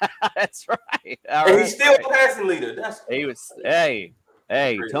 That's right. And he's still a passing leader.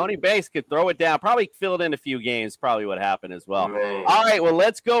 Hey, Tony Banks could throw it down. Probably filled in a few games. Probably what happened as well. Man. All right, well,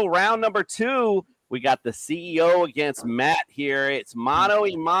 let's go round number 2. We got the CEO against Matt here. It's mano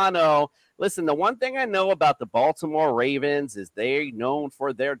a mano. Listen, the one thing I know about the Baltimore Ravens is they're known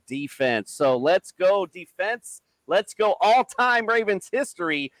for their defense. So let's go defense. Let's go all-time Ravens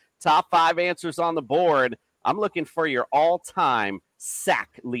history. Top 5 answers on the board. I'm looking for your all-time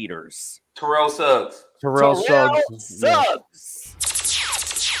sack leaders. Terrell Suggs. Terrell Suggs. Suggs.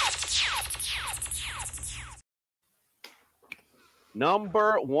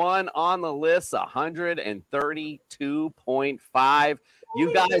 Number 1 on the list, 132.5.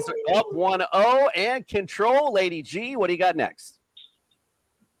 You guys are up 1-0 and control. Lady G, what do you got next?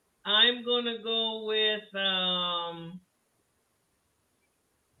 I'm going to go with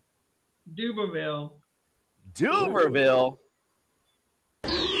Duberville. Duberville.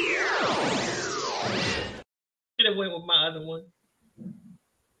 Should have went with my other one.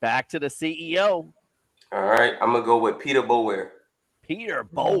 Back to the CEO. All right, I'm going to go with Peter Bower. Peter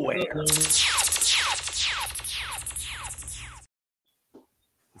Bower.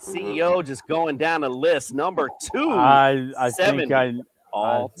 CEO just going down the list. Number 2. I think I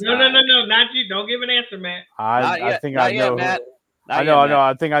all No, not you. Don't give an answer, Matt. I think I know. Matt. I know.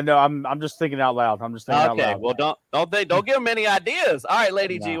 I think I know. I'm just thinking out loud. I'm just thinking out loud. Okay, well, don't give them any ideas. All right,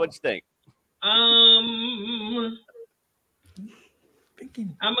 Lady G, what you think? I'm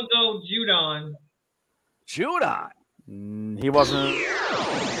gonna go Judon. Judon. He wasn't.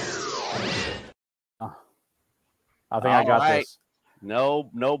 I think I got this. No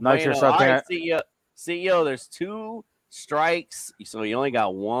Nitrous, bueno. All right, CEO, there's 2 strikes, so you only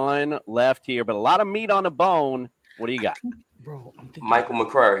got 1 left here, but a lot of meat on the bone. What do you got? Bro, I'm thinking Michael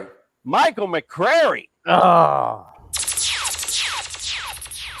McCrary. Michael McCrary.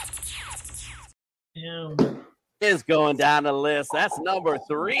 Is going down the list. That's number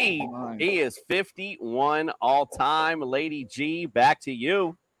 3. He is 51 all time. Lady G, back to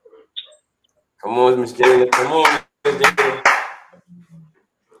you. Come on, Miss Jada. Come on, Miss Jada.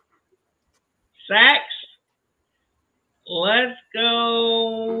 Sacks. Let's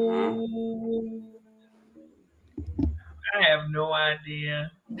go. I have no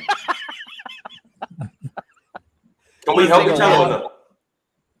idea. Can we help each other?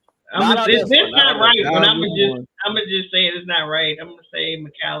 This not right, but I'm gonna just say it's not right. I'm gonna say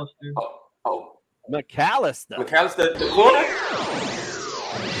McAllister. Oh, McAllister. McAllister, the corner.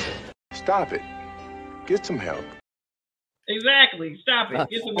 Stop it. Get some help. Exactly. Stop it.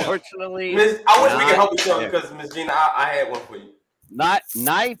 Get some help. Unfortunately, I wish we could help each other because Miss Gina, I had one for you. Not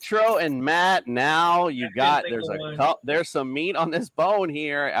Nitro and Matt. Now there's some meat on this bone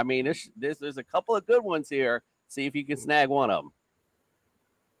here. I mean, there's a couple of good ones here. See if you can snag one of them.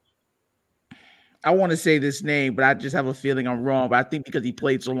 I want to say this name, but I just have a feeling I'm wrong. But I think because he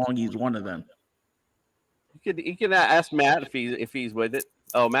played so long, he's one of them. You can ask Matt if he's with it.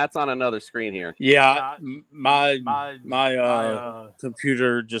 Oh, Matt's on another screen here. Yeah, my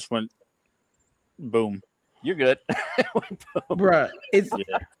computer just went boom. You're good. Bruh,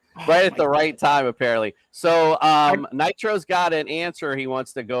 Right at the right time, apparently. So Nitro's got an answer he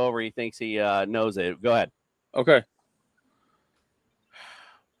wants to go over. He thinks he knows it. Go ahead. Okay.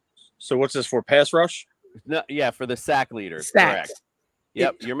 So what's this for? Pass rush? No, yeah, for the sack leaders. Sacks. Correct.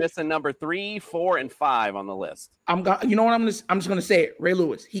 Yep, you're missing number 3, 4, and 5 on the list. You know what? I'm just gonna say it. Ray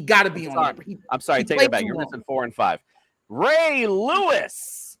Lewis. He got to be on there. I'm sorry. Take it back. You're missing 4 and 5. Ray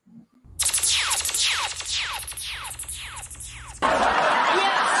Lewis.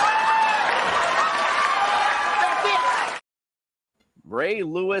 Ray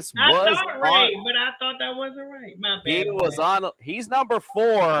Lewis was Ray, but I thought that wasn't right. My bad. He was on. He's number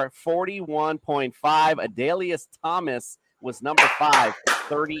 4, 41.5. Adalius Thomas was number 5,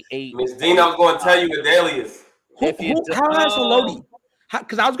 38. Miss Dean, I was going to tell you Adalius. How high is Haloti?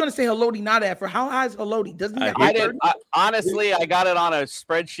 Because I was going to say Haloti, not Afro. How high is Haloti? Doesn't he? Honestly, I got it on a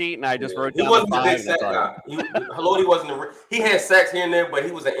spreadsheet and I just wrote down. He wasn't a big sack guy. Haloti wasn't. He had sacks here and there, but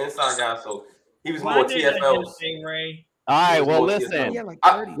he was an inside guy, so he was more TFLs. All right, well, listen. I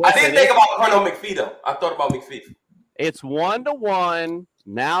didn't think about Colonel McPhee, though. I thought about McPhee. It's 1-1.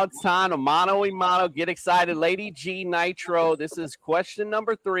 Now it's time to mano a mano. Get excited. Lady G, Nitro. This is question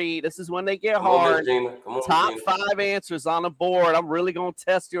number 3. This is when they get hard. Top 5 answers on the board. I'm really going to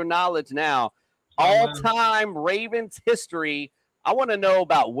test your knowledge now. All-time Ravens history. I want to know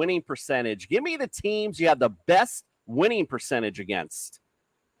about winning percentage. Give me the teams you have the best winning percentage against.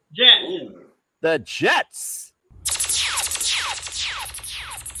 Jets. The Jets.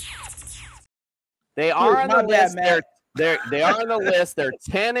 They are on the list. They are on the list. They're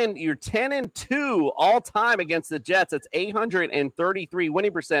 10-2 all time against the Jets. It's 833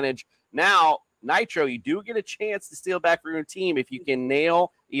 winning percentage. Now, Nitro, you do get a chance to steal back for your team if you can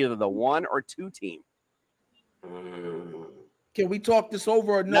nail either the 1 or 2 team. Can we talk this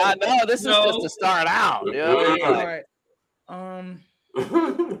over or no? No, this is just to start out. You know what I mean? All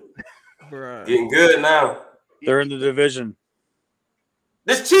right. Getting good now. They're in the division.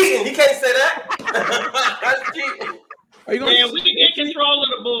 This cheating. You can't say that. That's cheating. We can get control of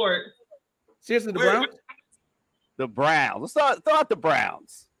the board. Seriously, the Browns? The Browns. Let's throw out the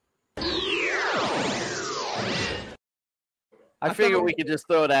Browns. I figure we could just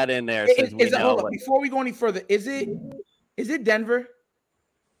throw that in there. Before we go any further, is it Denver?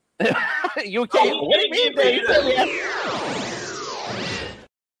 You can't. What do you mean?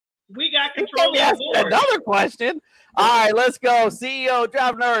 We got control of the board. Another question. All right, let's go. CEO,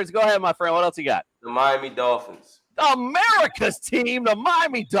 Drive Nerds. Go ahead, my friend. What else you got? The Miami Dolphins. America's team, the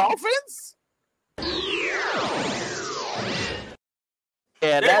Miami Dolphins?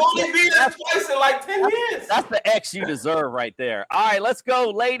 Yeah, they only beat us twice in like 10 years. That's the X you deserve right there. All right, let's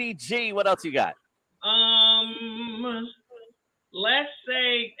go. Lady G, what else you got? Let's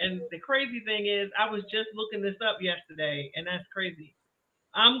say, and the crazy thing is, I was just looking this up yesterday, and that's crazy.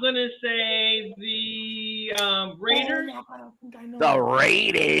 I'm going to say the Raiders. The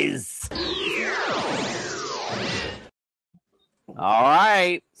Raiders. All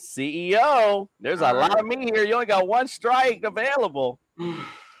right, CEO. There's a lot of me here. You only got 1 strike available.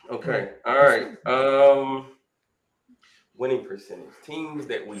 Okay. All right. Winning percentage. Teams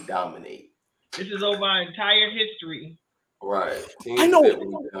that we dominate. This is over our entire history. Right. Teams I know. That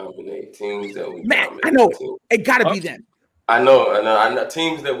we dominate. Teams that we Matt, dominate. I know. It got to be them. I know.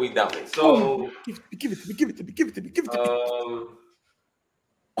 Teams that we dominate. So give it to me.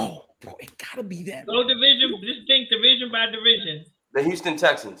 Oh, bro, it gotta be them. Go division. Just think division by division. The Houston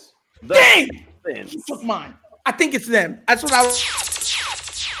Texans. Dang! You took mine. I think it's them. That's what I was.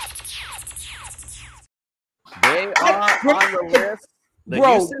 They are on the list. The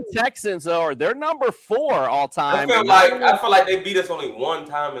Houston Texans, though, they're number 4 all time. I feel like they beat us only one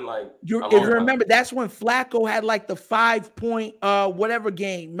time in like. If you remember, that's when Flacco had like the 5-point whatever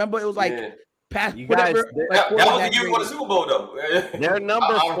game. Remember, it was like past whatever. That was the year we won the Super Bowl, though. They're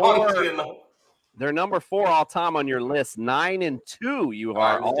number 4. They're number 4 all time on your list. 9-2 you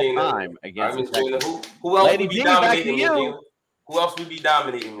are all time against the Texans. Who else would be dominating, Ms. Gina? Who else would be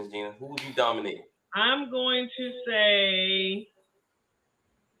dominating, Ms. Gina? Who would you dominate? I'm going to say.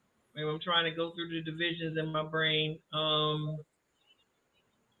 Maybe I'm trying to go through the divisions in my brain. Yo,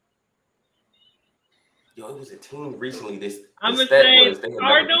 it was a team recently. I'm gonna say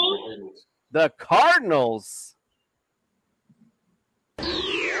Cardinals. The Cardinals.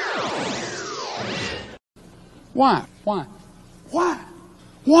 Why?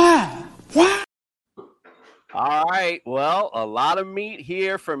 All right. Well, a lot of meat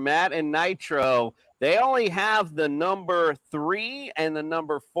here for Matt and Nitro. They only have the number 3 and the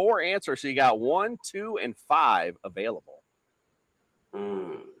number 4 answer. So you got 1, 2, and 5 available.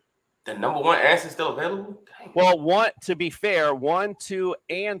 The number one answer is still available? Well, to be fair, 1, 2,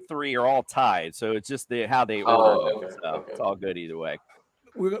 and 3 are all tied. So it's just how they order them. Okay, So okay. it's all good either way.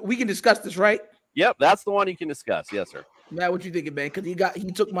 We can discuss this, right? Yep, that's the one you can discuss. Yes, sir. Matt, what you thinking, man? Because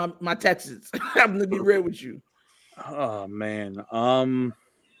he took my Texans. I'm gonna be real with you. Oh man.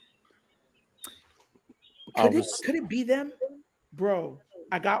 Could it be them? Bro,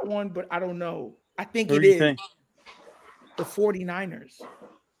 I got one, but I don't know. I think Who it do you is think? the 49ers.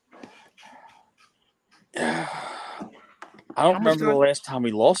 I don't remember the last time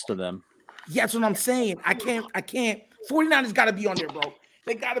we lost to them. Yeah, that's what I'm saying. I can't. 49ers got to be on there, bro.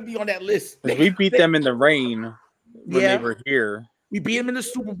 They got to be on that list. We beat them in the rain when they were here. We beat them in the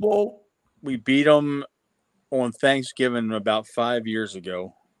Super Bowl. We beat them on Thanksgiving about 5 years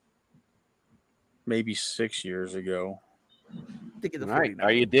ago. Maybe 6 years ago. All right.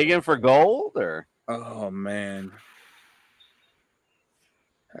 Are you digging for gold or? Oh man.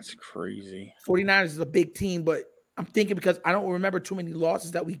 That's crazy. 49ers is a big team, but I'm thinking because I don't remember too many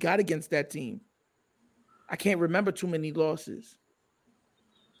losses that we got against that team. I can't remember too many losses.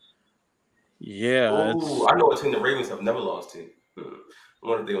 Yeah. I know a team the Ravens have never lost to. I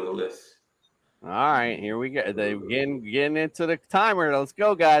wonder if they're on the list. All right, here we go. They getting into the timer. Let's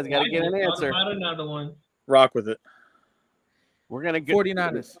go, guys. Got to get an answer. About another one. Rock with it. We're gonna get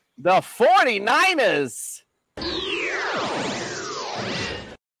 49ers. The 49ers.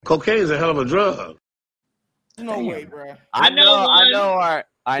 Cocaine is a hell of a drug. No way, bro. I know.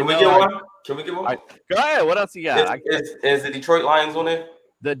 Can we get one? Can we get one? Go ahead. What else you got? Is the Detroit Lions on there?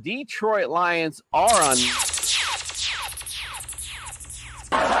 The Detroit Lions are on.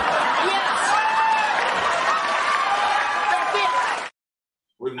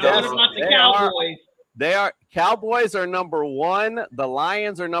 What about the Cowboys? Cowboys are number 1. The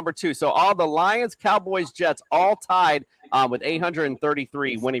Lions are number 2. So all the Lions, Cowboys, Jets all tied with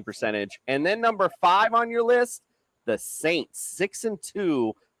 833 winning percentage. And then number 5 on your list, the Saints,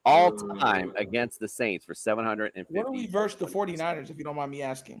 6-2 all time against the Saints for 750. What do we verse the 49ers, if you don't mind me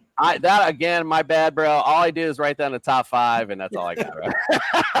asking? That again, my bad, bro. All I do is write down the top 5, and that's all I got. Bro. It's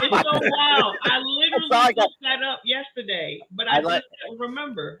so wild. I literally looked that up yesterday, but I just don't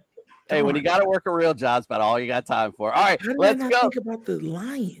remember. Hey, when you got to work a real job, it's about all you got time for. All right, How did let's I not go. think about the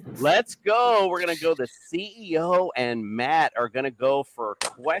Lions? Let's go. We're going to go. The CEO and Matt are going to go for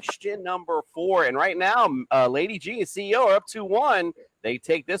question number 4. And right now, Lady G and CEO are up 2-1. They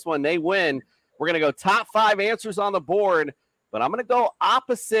take this one. They win. We're going to go top 5 answers on the board. But I'm going to go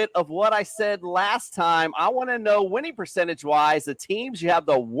opposite of what I said last time. I want to know winning percentage-wise the teams you have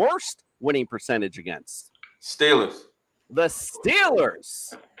the worst winning percentage against. Steelers. The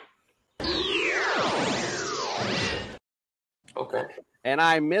Steelers. Okay. And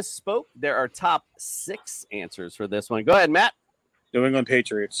I misspoke. There are top 6 answers for this one. Go ahead, Matt. New England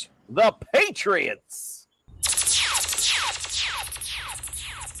Patriots. The Patriots.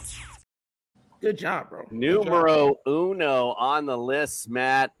 Good job, bro. Numero uno on the list,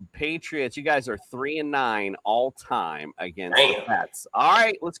 Matt. Patriots. You guys are 3-9 all time against the Pats. All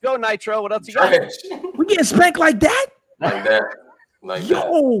right, let's go, Nitro. What else you got? We getting spanked like that? Like that. Like that.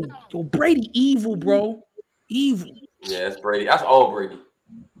 Yo, Brady, evil, bro. Evil. Yeah, that's Brady. That's all Brady.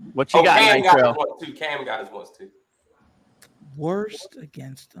 What you got, Cam Nitro? got his once too. Cam got his once too. Worst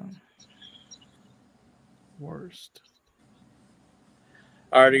against them. Worst.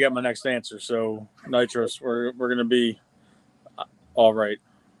 I already got my next answer. So, Nitros, we're going to be all right.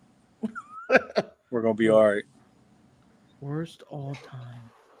 We're going to be all right. Worst all time.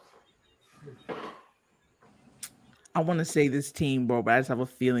 I want to say this team, bro, but I just have a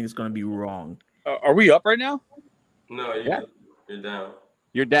feeling it's going to be wrong. Are we up right now? No, you're down.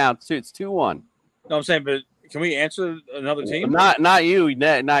 You're down. It's 2-1. No, I'm saying, but can we answer another team? Not you.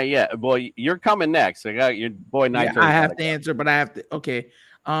 Not yet. Boy, you're coming next. I got your boy Nitro. Yeah, I have to answer, but I have to. Okay. You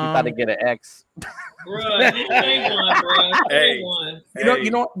got to get an X. Bruh, this ain't one, bro. Hey.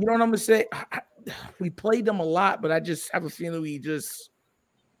 You know what I'm gonna say? We played them a lot, but I just have a feeling we just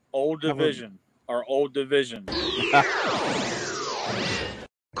old division. Our old division.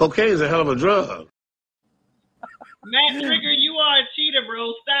 Cocaine is a hell of a drug. Matt Trigger, you are a cheater,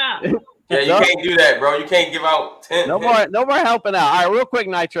 bro. Stop. Yeah, you can't do that, bro. You can't give out 10. No more helping out. All right, real quick,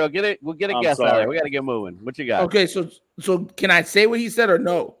 Nitro. We'll get a guess out there. We got to get moving. What you got? Okay, so can I say what he said or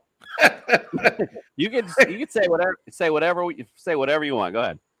no? You can say whatever you want.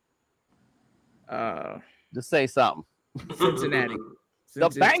 Go ahead. Just say something. Cincinnati. The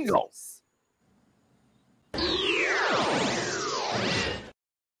Bengals.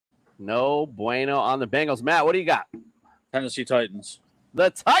 No bueno on the Bengals. Matt, what do you got? Tennessee Titans.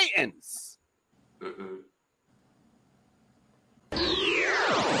 The Titans.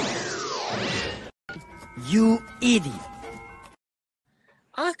 You idiot.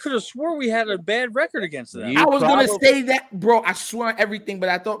 I could have swore we had a bad record against them. I was gonna say that, bro. I swear on everything, but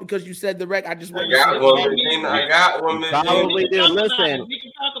I thought because you said the rec, I just wanted to got see. one, Regina. I got one, Probably do. Listen, We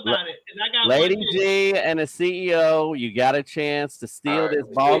can talk about it. And I got Lady one G and the CEO, you got a chance to steal this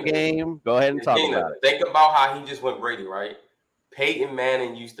ball game. Go ahead and talk Regina, about it. think about how he just went Brady, right? Peyton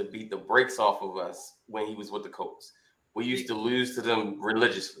Manning used to beat the brakes off of us when he was with the Colts. We used to lose to them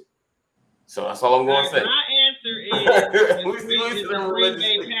religiously. So that's all I'm going to say. My answer is We used to lose to them the Green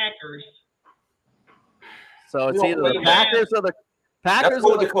Bay religiously. Packers. So it's either the Packers or the Let's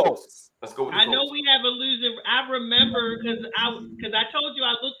go with the Colts. Let's go with the I Colts. know we have a losing. I remember because I told you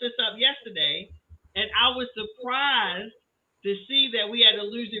I looked this up yesterday, and I was surprised to see that we had a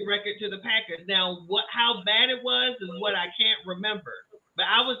losing record to the Packers. Now, how bad it was is what I can't remember. But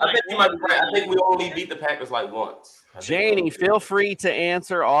I was I think you might be right. I think we only beat the Packers like once. Janie, feel free to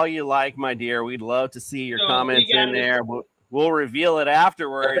answer all you like, my dear. We'd love to see your comments in there. We'll reveal it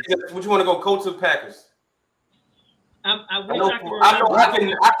afterwards. Would you want to go Colts or Packers? I wish know, I could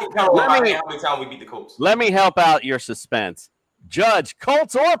remember. I can count on how many times we beat the Colts. Let me help out your suspense. Judge,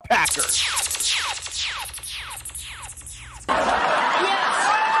 Colts or Packers?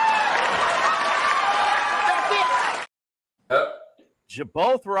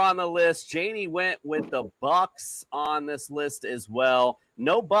 Both were on the list. Janie went with the Bucks on this list as well.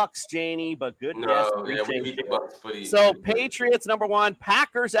 No Bucks, Janie, but good guess. Yeah, we beat the Bucks. So Patriots number 1.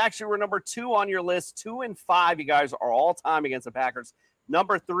 Packers actually were number 2 on your list. 2 and 5. You guys are all time against the Packers.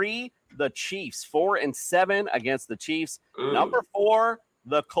 Number 3, the Chiefs. 4 and 7 against the Chiefs. Number 4,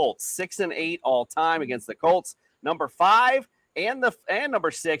 the Colts. 6 and 8 all time against the Colts. Number 5 and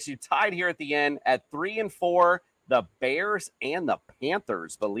number 6, you tied here at the end at 3 and 4. The Bears and the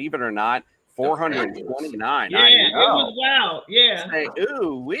Panthers, believe it or not, 429. Yeah, it was wild. Yeah. Say,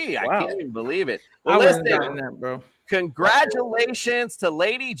 ooh, I can't even believe it. I Well, wasn't listen, doing that, bro. congratulations to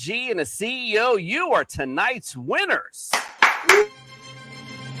Lady G and the CEO. You are tonight's winners.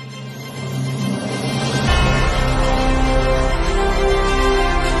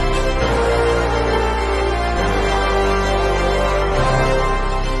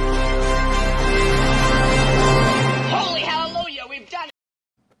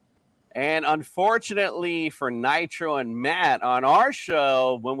 And unfortunately for Nitro and Matt on our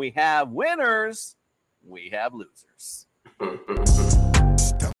show, when we have winners, we have losers.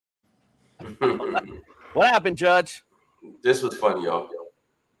 What happened, Judge? This was funny, y'all.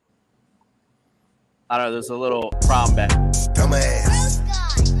 I don't know. There's a little problem back. Dumbass.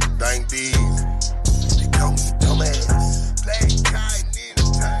 Thank these. They call me dumbass.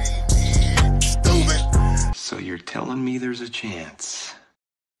 Stupid. So you're telling me there's a chance?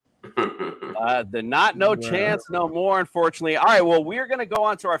 No chance, no more, unfortunately. All right, well, we're going to go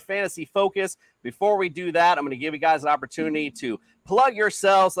on to our fantasy focus. Before we do that, I'm going to give you guys an opportunity to plug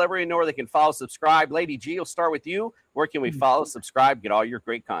yourselves, let everybody know where they can follow, subscribe. Lady G, we'll start with you. Where can we follow, subscribe, get all your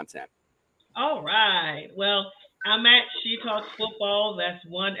great content? All right. Well, I'm at She Talks Football. That's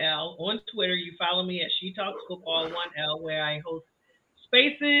 1L. On Twitter, you follow me at She Talks Football 1L, where I host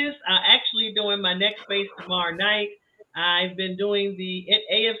spaces. Actually doing my next space tomorrow night. I've been doing the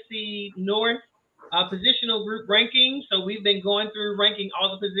AFC North positional group ranking. So we've been going through ranking all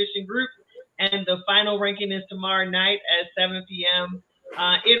the position groups, and the final ranking is tomorrow night at 7 p.m.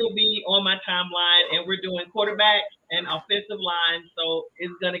 It'll be on my timeline, and we're doing quarterback and offensive line. So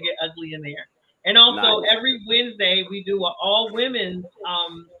it's going to get ugly in there. And also every Wednesday we do an all women's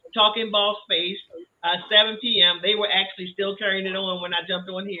talking ball space, 7 p.m. They were actually still carrying it on when I jumped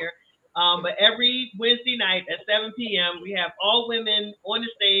on here. But every Wednesday night at 7 p.m., we have all women on the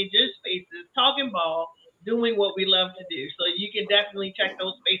stage in spaces, talking ball, doing what we love to do. So you can definitely check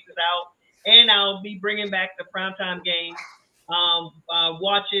those spaces out. And I'll be bringing back the primetime game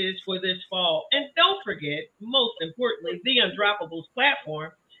watches for this fall. And don't forget, most importantly, the Undroppables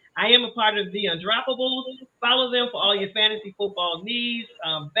platform. I am a part of the Undroppables. Follow them for all your fantasy football needs,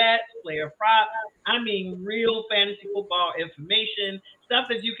 bets, player props. I mean, real fantasy football information, stuff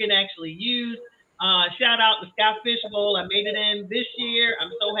that you can actually use. Shout out to Scott Fishbowl. I made it in this year.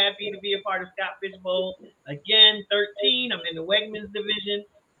 I'm so happy to be a part of Scott Fishbowl. Again, 13. I'm in the Wegmans division.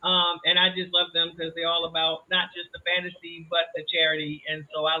 And I just love them because they're all about not just the fantasy, but the charity. And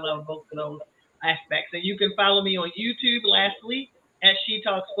so I love both of those aspects. And you can follow me on YouTube lastly at She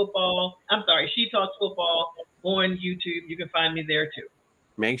Talks Football. I'm sorry, She Talks Football on YouTube. You can find me there too.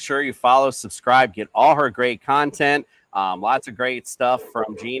 Make sure you follow, subscribe, get all her great content. Lots of great stuff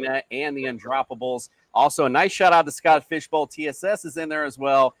from Gina and the Undroppables. Also, a nice shout out to Scott Fishbowl. TSS is in there as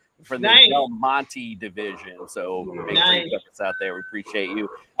well. for the Nice. Del Monte division. So big Nice. efforts out there. We appreciate you.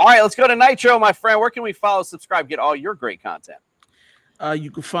 All right, let's go to Nitro, my friend. Where can we follow, subscribe, get all your great content?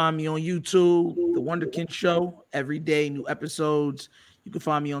 You can find me on YouTube, The Wonderkin Show, every day, new episodes. You can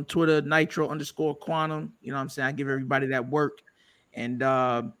find me on Twitter, Nitro_Quantum. You know what I'm saying? I give everybody that work. And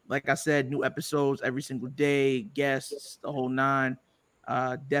like I said, new episodes every single day, guests, the whole nine.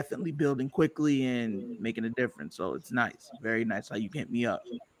 Definitely building quickly and making a difference. So it's nice. Very nice how you can hit me up.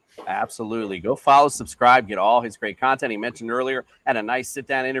 Absolutely. Go follow, subscribe, get all his great content. He mentioned earlier, had a nice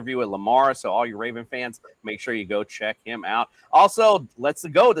sit-down interview with Lamar. So all you Raven fans, make sure you go check him out. Also, let's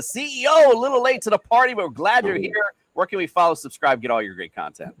go. The CEO, a little late to the party, but we're glad you're here. Where can we follow, subscribe, get all your great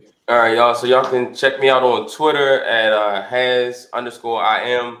content? All right, y'all. So y'all can check me out on Twitter at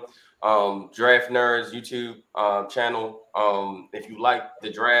has_IM. Draft Nerds YouTube channel. If you like the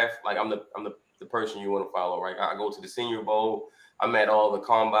draft, like I'm the person you want to follow, right? I go to the Senior Bowl. I'm at all the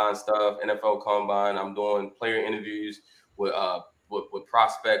combine stuff, NFL combine. I'm doing player interviews with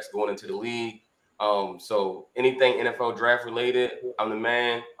prospects going into the league. So anything NFL draft related, I'm the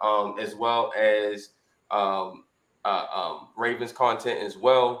man. As well as Ravens content as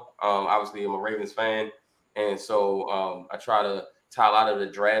well. Obviously, I'm a Ravens fan, and so I try to tie a lot of the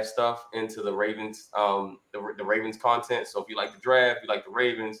draft stuff into the Ravens, the Ravens content. So if you like the draft, you like the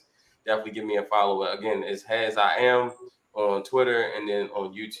Ravens, definitely give me a follow. Again, it's HasIam on Twitter, and then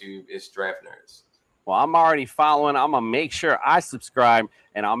on YouTube, it's Draft Nerds. Well, I'm already following. I'm going to make sure I subscribe,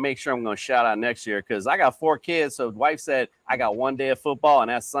 and I'll make sure I'm going to shout out next year because I got 4 kids. So the wife said I got one day of football, and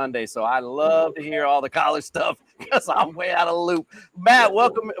that's Sunday. So I love to hear all the college stuff because I'm way out of the loop. Matt,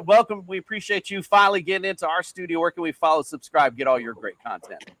 welcome. We appreciate you finally getting into our studio. Where can we follow, subscribe, get all your great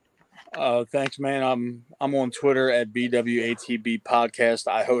content? Thanks, man. I'm on Twitter at BWATB Podcast.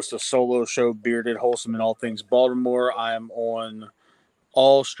 I host a solo show, Bearded, Wholesome, and All Things Baltimore. I am on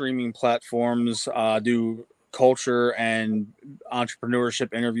all streaming platforms. Do culture and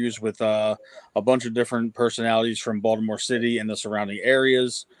entrepreneurship interviews with a bunch of different personalities from Baltimore City and the surrounding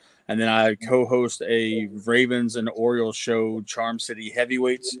areas. And then I co-host a Ravens and Orioles show, Charm City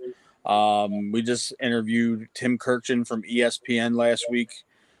Heavyweights. We just interviewed Tim Kirkchin from ESPN last week.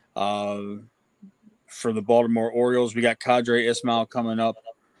 For the Baltimore Orioles, we got Kadri Ismail coming up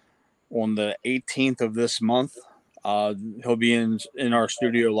on the 18th of this month. He'll be in our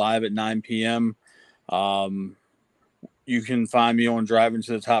studio live at 9 p.m. You can find me on Driving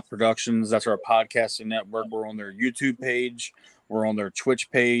to the Top Productions. That's our podcasting network. We're on their YouTube page. We're on their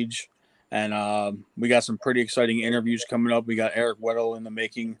Twitch page. And we got some pretty exciting interviews coming up. We got Eric Weddle in the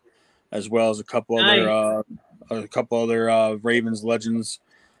making, as well as a couple other Ravens legends.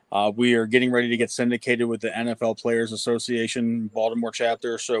 We are getting ready to get syndicated with the NFL Players Association Baltimore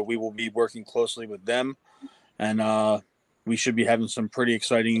chapter, so we will be working closely with them, and we should be having some pretty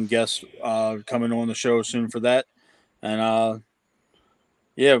exciting guests coming on the show soon for that. And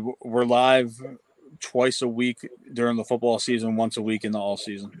we're live twice a week during the football season, once a week in the all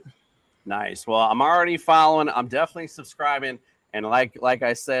season. Nice. Well, I'm already following. I'm definitely subscribing. And like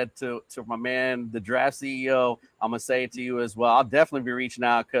I said to my man, the draft CEO, I'm going to say it to you as well. I'll definitely be reaching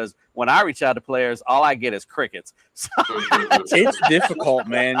out because when I reach out to players, all I get is crickets. So it's difficult,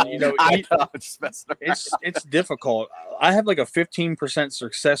 man. You know, it's difficult. I have like a 15%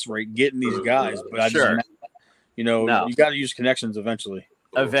 success rate getting these guys, but you got to use connections eventually.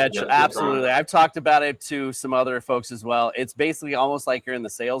 Eventually, absolutely. I've talked about it to some other folks as well. It's basically almost like you're in the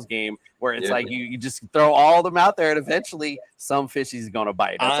sales game where it's like you just throw all of them out there and eventually some fishy's going to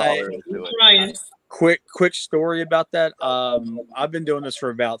bite. That's all there is to it. Quick story about that. I've been doing this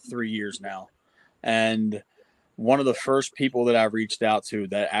for about 3 years now. And one of the first people that I reached out to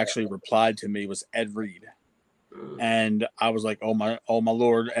that actually replied to me was Ed Reed. And I was like, oh my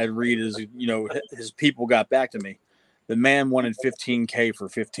Lord, Ed Reed is, his people got back to me. The man wanted $15K for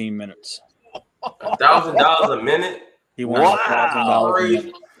 15 minutes. $1,000 a minute? He wanted $1,000 a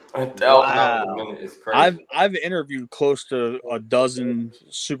minute. $1,000 a minute is crazy. I've interviewed close to a dozen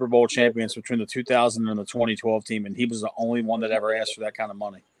Super Bowl champions between the 2000 and the 2012 team, and he was the only one that ever asked for that kind of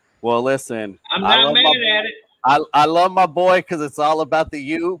money. Well, listen, I'm not mad at it. I love my boy because it's all about the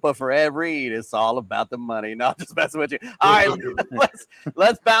you, but for Ed Reed, it's all about the money. No, I'm just messing with you. All right,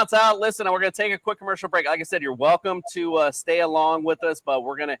 let's bounce out. Listen, we're going to take a quick commercial break. Like I said, you're welcome to stay along with us, but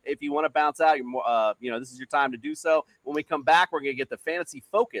we're going to, if you want to bounce out, this is your time to do so. When we come back, we're going to get the fantasy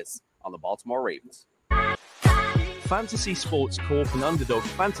focus on the Baltimore Ravens. Fantasy Sports Corp and Underdog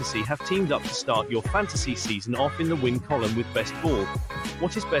Fantasy have teamed up to start your fantasy season off in the win column with Best Ball.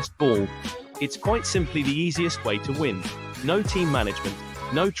 What is Best Ball? It's quite simply the easiest way to win. No team management,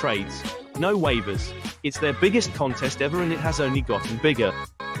 no trades, no waivers. It's their biggest contest ever and it has only gotten bigger.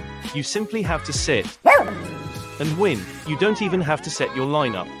 You simply have to sit and win. You don't even have to set your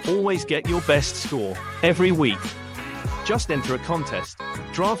lineup. Always get your best score every week. Just enter a contest,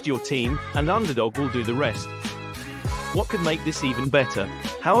 draft your team, and Underdog will do the rest. What could make this even better?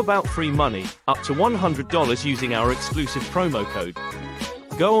 How about free money, up to $100 using our exclusive promo code?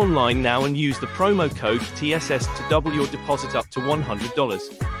 Go online now and use the promo code TSS to double your deposit up to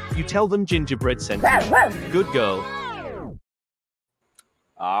 $100. You tell them Gingerbread sent you. Good girl.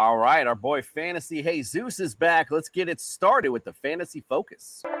 All right, our boy Fantasy Jesus is back. Let's get it started with the Fantasy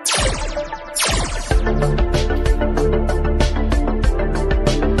Focus.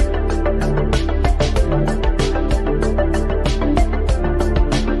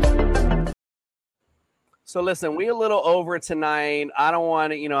 So listen, we a little over tonight. I don't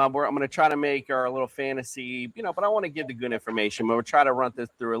want to, I'm going to try to make our little fantasy, but I want to give the good information. But we'll try to run this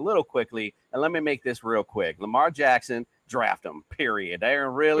through a little quickly. And let me make this real quick. Lamar Jackson, draft him, period.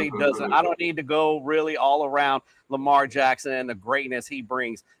 Aaron really doesn't, I don't need to go really all around Lamar Jackson and the greatness he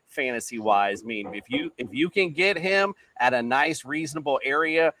brings fantasy-wise. I mean, if you can get him at a nice, reasonable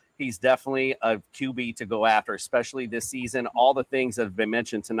area, he's definitely a QB to go after, especially this season. All the things that have been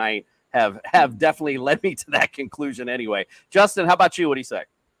mentioned tonight have definitely led me to that conclusion anyway. Justin, how about you? What do you say?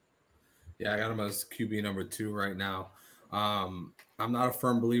 Yeah, I got him as QB number 2 right now. I'm not a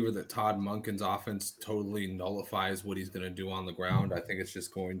firm believer that Todd Monken's offense totally nullifies what he's going to do on the ground. I think it's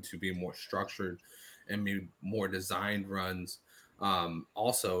just going to be more structured and maybe more designed runs.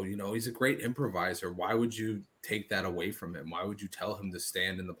 Also, he's a great improviser. Why would you take that away from him? Why would you tell him to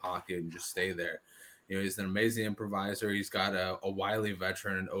stand in the pocket and just stay there? He's an amazing improviser. He's got a wily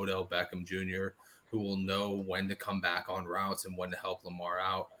veteran in Odell Beckham Jr. who will know when to come back on routes and when to help Lamar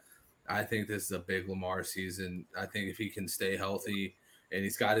out. I think this is a big Lamar season. I think if he can stay healthy, and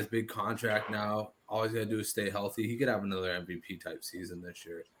he's got his big contract now, all he's going to do is stay healthy. He could have another MVP type season this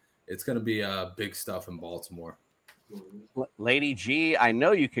year. It's going to be big stuff in Baltimore. Lady G, I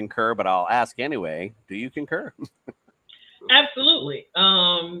know you concur, but I'll ask anyway. Do you concur? Absolutely.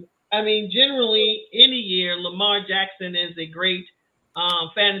 Generally, any year, Lamar Jackson is a great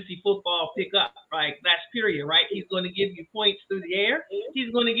fantasy football pickup, right? That's period, right? He's going to give you points through the air.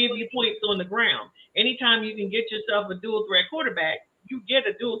 He's going to give you points on the ground. Anytime you can get yourself a dual threat quarterback, you get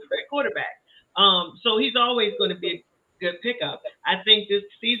a dual threat quarterback. So he's always going to be a good pickup. I think this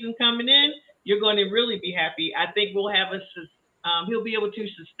season coming in, you're going to really be happy. I think we'll have he'll be able to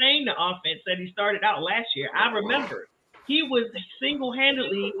sustain the offense that he started out last year. I remember he was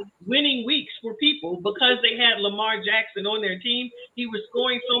single-handedly winning weeks for people because they had Lamar Jackson on their team. He was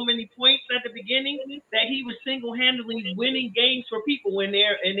scoring so many points at the beginning that he was single-handedly winning games for people in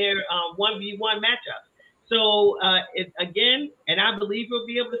their 1v1 matchups. So again, and I believe he'll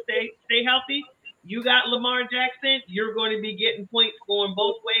be able to stay healthy. You got Lamar Jackson, you're going to be getting points going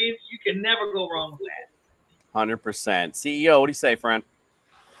both ways. You can never go wrong with that. 100%. CEO, what do you say, friend?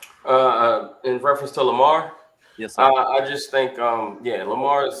 In reference to Lamar, yes, sir. I just think,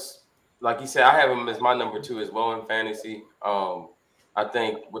 Lamar's, like you said, I have him as my number 2 as well in fantasy. I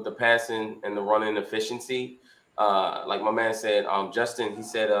think with the passing and the running efficiency, like my man said, Justin, he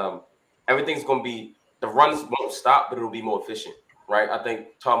said everything's going to be, the runs won't stop, but it'll be more efficient, right? I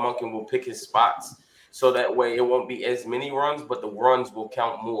think Todd Monken will pick his spots so that way it won't be as many runs, but the runs will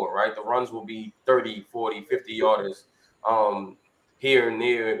count more, right? The runs will be 30, 40, 50 yarders here and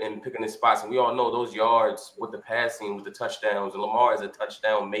there and picking his spots. And we all know those yards with the passing, with the touchdowns, and Lamar is a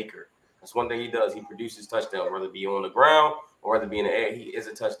touchdown maker. That's one thing he does. He produces touchdowns, whether it be on the ground or whether it be in the air. He is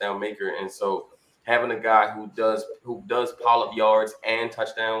a touchdown maker. And so having a guy who does pile up yards and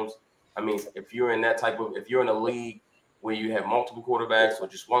touchdowns, I mean, if you're in a league where you have multiple quarterbacks or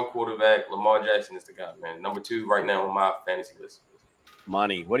just one quarterback, Lamar Jackson is the guy, man. Number 2 right now on my fantasy list.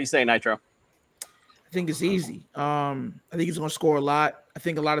 Money. What do you say, Nitro? I think it's easy. I think he's going to score a lot. I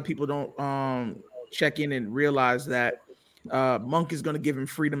think a lot of people don't check in and realize that Monk is going to give him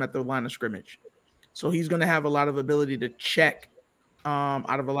freedom at the line of scrimmage. So he's going to have a lot of ability to check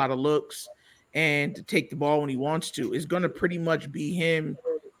out of a lot of looks and to take the ball when he wants to. It's going to pretty much be him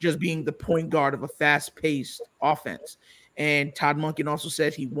just being the point guard of a fast-paced offense. And Todd Monken also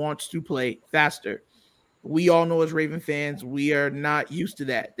said he wants to play faster. We all know as Raven fans, we are not used to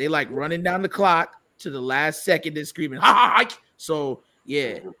that. They like running down the clock to the last second and screaming, ha, ha, ha. So,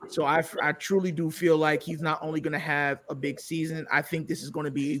 yeah. So I truly do feel like he's not only going to have a big season, I think this is going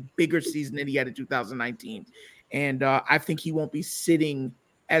to be a bigger season than he had in 2019. And I think he won't be sitting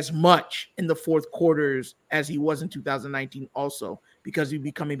as much in the fourth quarters as he was in 2019 also, because he'd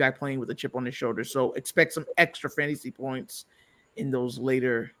be coming back playing with a chip on his shoulder. So expect some extra fantasy points in those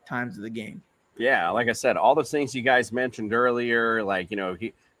later times of the game. Yeah, like I said, all those things you guys mentioned earlier, like,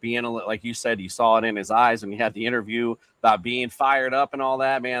 being like you said, you saw it in his eyes when you had the interview about being fired up and all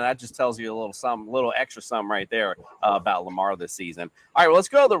that. Man, that just tells you a little extra something right there about Lamar this season. All right, well, let's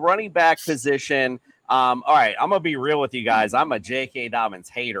go to the running back position. All right, I'm gonna be real with you guys. I'm a J.K. Dobbins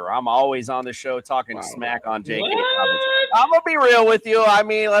hater. I'm always on the show talking smack on J.K. Dobbins. I'm gonna be real with you. I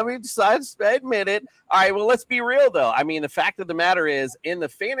mean, I just admit it. All right, well, let's be real though. I mean, the fact of the matter is, in the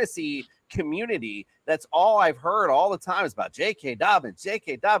fantasy community, that's all I've heard all the time is about J.K. Dobbins,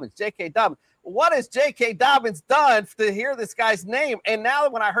 J.K. Dobbins, J.K. Dobbins. What has J.K. Dobbins done to hear this guy's name? And now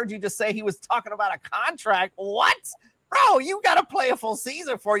when I heard you just say he was talking about a contract, what? Bro, you got to play a full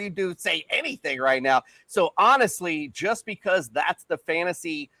season before you do say anything right now. So honestly, just because that's the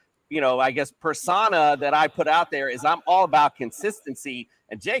fantasy, I guess persona that I put out there is I'm all about consistency.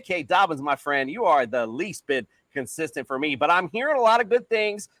 And J.K. Dobbins, my friend, you are the least bit consistent for me. But I'm hearing a lot of good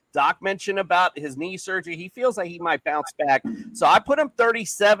things. Doc mentioned about his knee surgery. He feels like he might bounce back. So I put him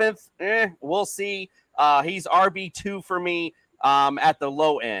 37th. We'll see. He's RB2 for me. At the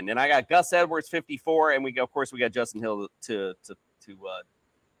low end, and I got Gus Edwards 54, and we got Justin Hill to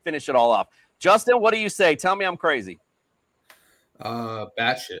finish it all off. Justin, what do you say? Tell me I'm crazy.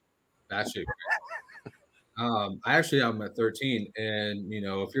 Batshit. I'm at 13, and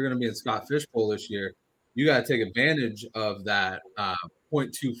if you're going to be in Scott Fishbowl this year, you got to take advantage of that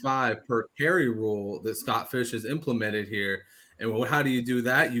 0.25 per carry rule that Scott Fish has implemented here. And how do you do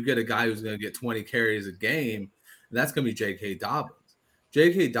that? You get a guy who's going to get 20 carries a game. And that's going to be J.K. Dobbins.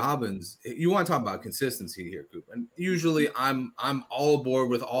 J.K. Dobbins, you want to talk about consistency here, Coop. And usually I'm all aboard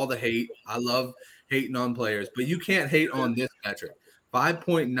with all the hate. I love hating on players, but you can't hate on this metric.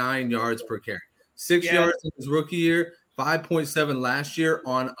 5.9 yards per carry. 6 yards in his rookie year, 5.7 last year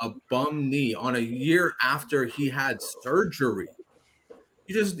on a bum knee, on a year after he had surgery.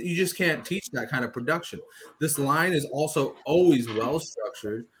 You just can't teach that kind of production. This line is also always well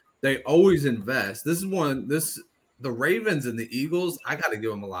structured. They always invest. The Ravens and the Eagles, I got to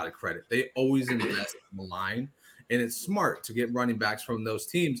give them a lot of credit. They always invest in the line, and it's smart to get running backs from those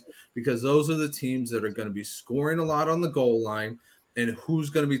teams because those are the teams that are going to be scoring a lot on the goal line. And who's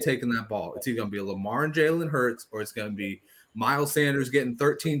going to be taking that ball? It's either going to be Lamar and Jalen Hurts, or it's going to be Miles Sanders getting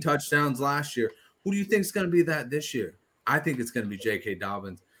 13 touchdowns last year. Who do you think is going to be that this year? I think it's going to be J.K.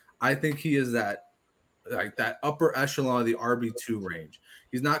 Dobbins. I think he is that upper echelon of the RB2 range.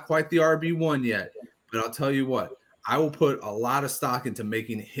 He's not quite the RB1 yet, but I'll tell you what, I will put a lot of stock into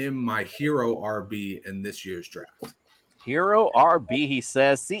making him my hero RB in this year's draft. Hero RB, he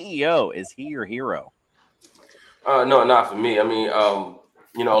says. CEO, is he your hero? No, not for me. I mean, I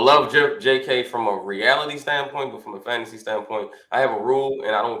love JK from a reality standpoint, but from a fantasy standpoint, I have a rule,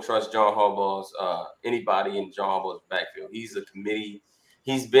 and I don't trust John Harbaugh's anybody in John Harbaugh's backfield. He's a committee.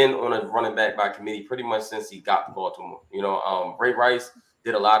 He's been on a running back by committee pretty much since he got to Baltimore. Ray Rice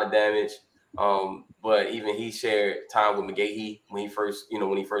did a lot of damage, but even he shared time with McGahee when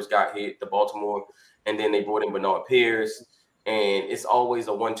he first got hit to Baltimore, and then they brought in Bernard Pierce, and it's always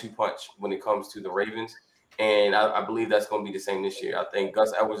a 1-2 punch when it comes to the Ravens. And I believe that's going to be the same this year. I think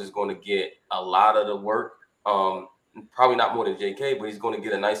Gus Edwards is going to get a lot of the work, probably not more than JK, but he's going to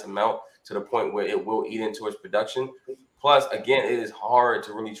get a nice amount to the point where it will eat into his production. Plus, again, it is hard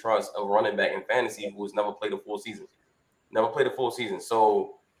to really trust a running back in fantasy who has never played a full season.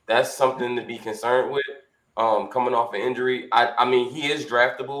 So that's something to be concerned with coming off an injury. I mean, he is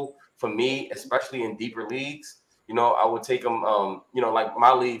draftable for me, especially in deeper leagues. I would take him, like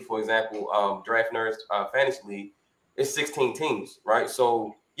my league, for example, Draft Nerds Fantasy League, it's 16 teams, right?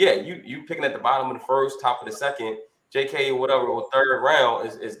 So, yeah, you picking at the bottom of the first, top of the second, JK, whatever, or third round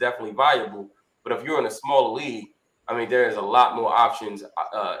is definitely valuable. But if you're in a smaller league, I mean, there's a lot more options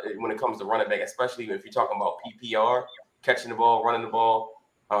when it comes to running back, especially if you're talking about PPR, catching the ball, running the ball.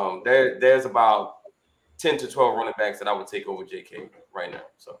 There's about 10 to 12 running backs that I would take over JK right now,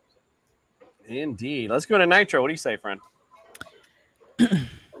 so. Indeed. Let's go to Nitro. What do you say, friend?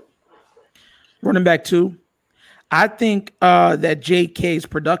 Running back 2. I think that JK's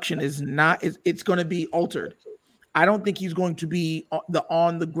production it's going to be altered. I don't think he's going to be the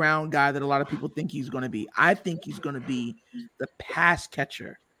on-the-ground guy that a lot of people think he's going to be. I think he's going to be the pass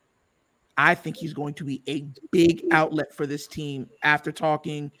catcher. I think he's going to be a big outlet for this team. After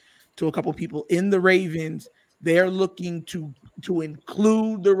talking to a couple people in the Ravens, they're looking to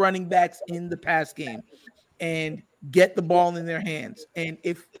include the running backs in the pass game and get the ball in their hands. And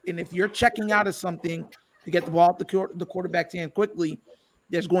if you're checking out of something to get the ball at the quarterback's hand quickly,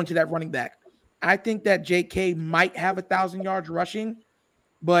 there's going to that running back. I think that JK might have 1,000 yards rushing,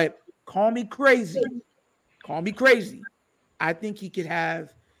 but call me crazy. I think he could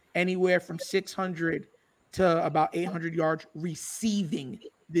have anywhere from 600 to about 800 yards receiving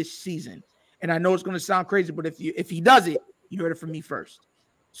this season. And I know it's going to sound crazy, but if he does it, you heard it from me first.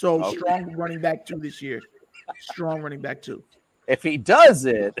 So strong running back 2 this year. Strong running back 2. If he does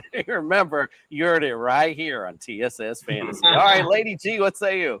it, remember, you heard it right here on TSS Fantasy. All right, Lady G, what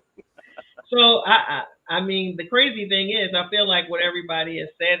say you? So I mean, the crazy thing is, I feel like what everybody has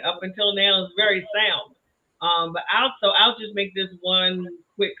said up until now is very sound. But I'll just make this one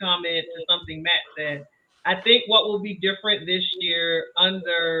quick comment to something Matt said. I think what will be different this year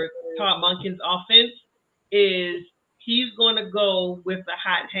under Todd Monken's offense is he's going to go with the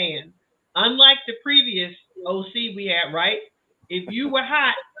hot hand. Unlike the previous OC we had, right? If you were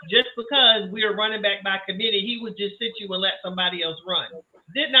hot, just because we were running back by committee, he would just sit you and let somebody else run.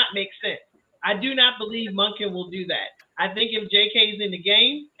 Did not make sense. I do not believe Monken will do that. I think if JK is in the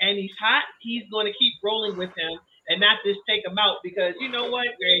game and he's hot, he's going to keep rolling with him and not just take him out because you know what,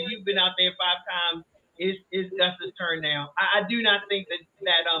 Greg, you've been out there 5 times. It's Gus's turn now. I do not think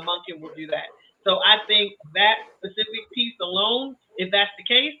that Monken will do that. So I think that specific piece alone, if that's the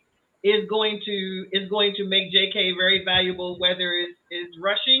case, is going to make JK very valuable, whether it's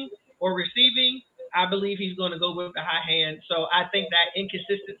rushing or receiving. I believe he's going to go with the high hand. So I think that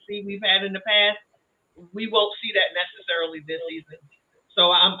inconsistency we've had in the past, we won't see that necessarily this season. So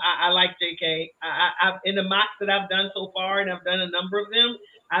I like JK. I've in the mocks that I've done so far, and I've done a number of them,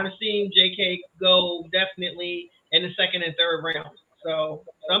 I've seen JK go definitely in the 2nd and 3rd rounds. So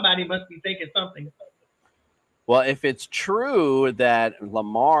somebody must be thinking something. Well, if it's true that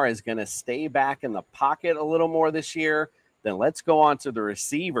Lamar is going to stay back in the pocket a little more this year, then let's go on to the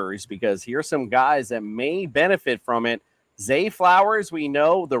receivers because here's some guys that may benefit from it. Zay Flowers, we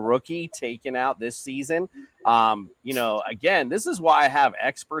know the rookie taken out this season. Again, this is why I have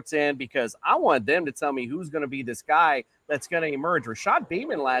experts in because I want them to tell me who's going to be this guy that's going to emerge. Rashad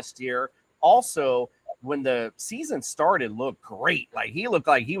Bateman last year also, when the season started, looked great. Like he looked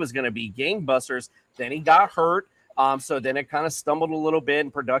like he was going to be gangbusters. Then he got hurt. So then it kind of stumbled a little bit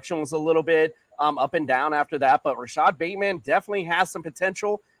and production was a little bit up and down after that. But Rashad Bateman definitely has some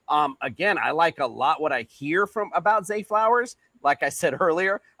potential. Again, I like a lot what I hear about Zay Flowers. Like I said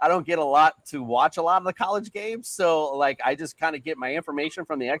earlier, I don't get a lot to watch a lot of the college games. So like I just kind of get my information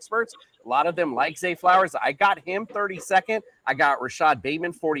from the experts. A lot of them like Zay Flowers. I got him 32nd. I got Rashad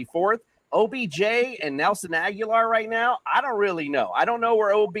Bateman 44th. OBJ and Nelson Aguilar right now, I don't really know. I don't know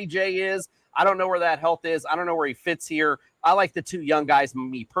where OBJ is. I don't know where that health is. I don't know where he fits here. I like the 2 young guys,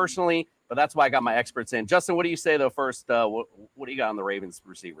 me personally, but that's why I got my experts in. Justin, what do you say, though, first? What do you got on the Ravens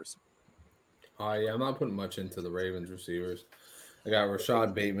receivers? Yeah, I'm not putting much into the Ravens receivers. I got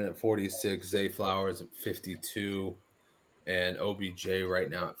Rashad Bateman at 46, Zay Flowers at 52, and OBJ right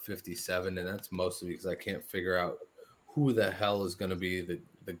now at 57, and that's mostly because I can't figure out who the hell is going to be the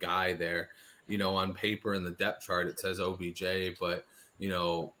guy there. On paper in the depth chart, it says OBJ, but,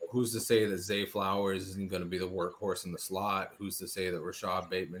 who's to say that Zay Flowers isn't going to be the workhorse in the slot? Who's to say that Rashad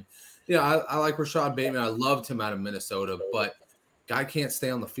Bateman? I like Rashad Bateman. I loved him out of Minnesota, but guy can't stay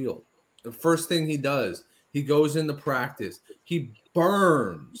on the field. The first thing he does, he goes into practice. He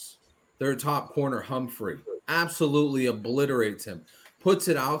burns their top corner, Humphrey. Absolutely obliterates him. Puts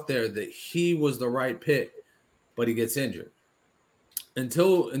it out there that he was the right pick, but he gets injured.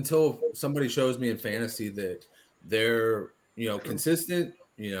 Until somebody shows me in fantasy that they're, consistent,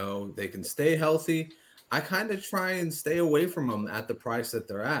 they can stay healthy, I kind of try and stay away from them at the price that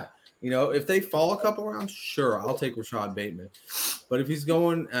they're at. If they fall a couple rounds, sure, I'll take Rashad Bateman. But if he's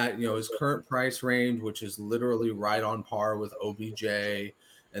going at, his current price range, which is literally right on par with OBJ,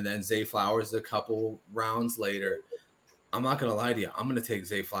 and then Zay Flowers a couple rounds later, I'm not going to lie to you. I'm going to take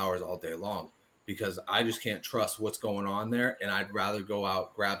Zay Flowers all day long because I just can't trust what's going on there. And I'd rather go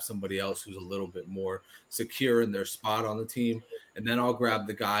out, grab somebody else who's a little bit more secure in their spot on the team. And then I'll grab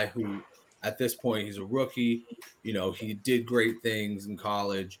the guy who, at this point, he's a rookie. He did great things in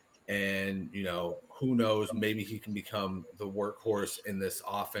college. And, who knows, maybe he can become the workhorse in this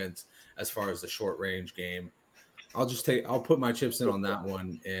offense as far as the short range game. I'll put my chips in on that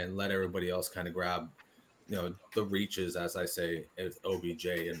one and let everybody else kind of grab, the reaches, as I say, as OBJ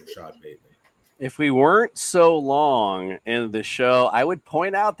and Rashad Bateman. If we weren't so long in the show, I would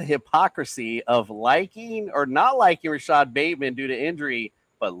point out the hypocrisy of liking or not liking Rashad Bateman due to injury,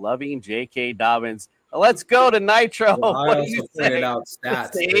 but loving J.K. Dobbins. Let's go to Nitro. Well, what I do you also pointed say? out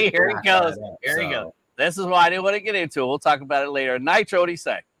stats. See, here he goes. Here he goes. This is why I didn't want to get into it. We'll talk about it later. Nitro, what do you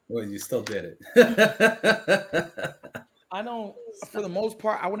say? Well, you still did it. I don't, for the most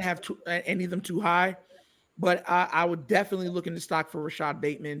part, I wouldn't have any of them too high. But I would definitely look into stock for Rashad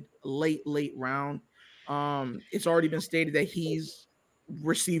Bateman late round. It's already been stated that he's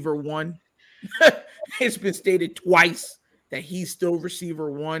receiver 1. It's been stated twice that he's still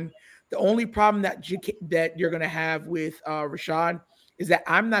receiver one. The only problem that you're going to have with Rashad is that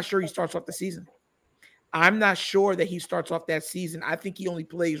I'm not sure he starts off the season. I'm not sure that he starts off that season. I think he only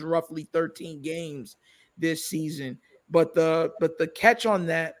plays roughly 13 games this season. But the catch on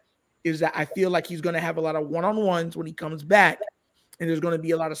that is that I feel like he's going to have a lot of one-on-ones when he comes back, and there's going to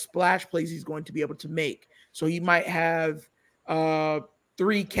be a lot of splash plays he's going to be able to make. So he might have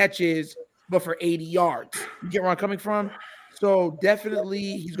 3 catches, but for 80 yards. You get where I'm coming from? So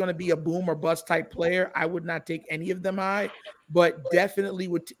definitely he's going to be a boom or bust type player. I would not take any of them high, but definitely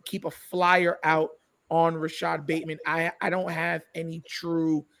would keep a flyer out on Rashad Bateman. I don't have any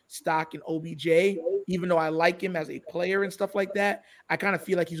true stock in OBJ, even though I like him as a player and stuff like that. I kind of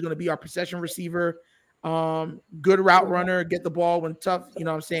feel like he's going to be our possession receiver, good route runner, get the ball when tough, you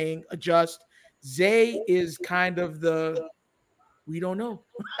know what I'm saying, adjust. Zay is kind of we don't know.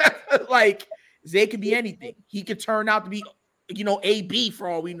 Like, Zay could be anything. He could turn out to be, AB for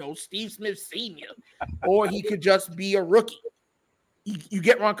all we know, Steve Smith Sr., or he could just be a rookie. You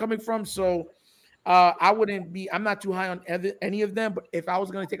get where I'm coming from? So I'm not too high on any of them, but if I was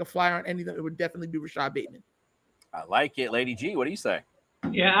going to take a flyer on any of them, it would definitely be Rashad Bateman. I like it. Lady G, what do you say?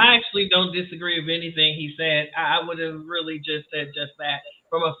 Yeah, I actually don't disagree with anything he said. I would have really just said just that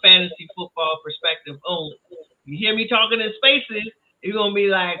from a fantasy football perspective only. You hear me talking in spaces, you're going to be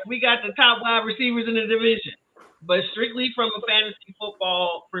like, we got the top wide receivers in the division. But strictly from a fantasy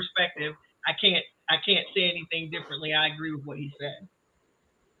football perspective, I can't say anything differently. I agree with what he said.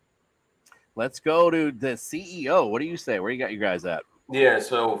 Let's go to the CEO. What do you say? Where you got you guys at? Yeah,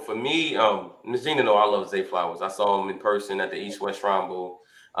 so for me, Ms. Gina know I love Zay Flowers. I saw him in person at the East-West Shrine Bowl.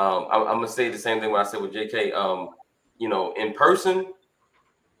 I'm going to say the same thing what I said with JK. In person,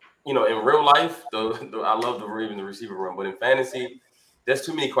 in real life, I love the receiver room. But in fantasy, there's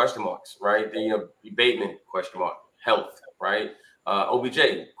too many question marks, right? Bateman, question mark, health, right? OBJ,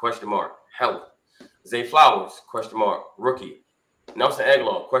 question mark, health. Zay Flowers, question mark, rookie. Nelson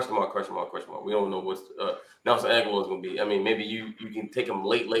Aguilar, question mark. We don't know what Nelson Aguilar is going to be. I mean, maybe you can take him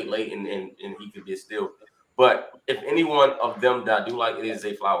late, and he could be a steal. But if any one of them that I do like, it is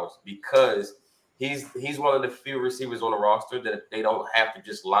Zay Flowers, because he's one of the few receivers on the roster that they don't have to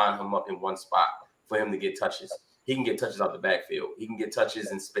just line him up in one spot for him to get touches. He can get touches out the backfield. He can get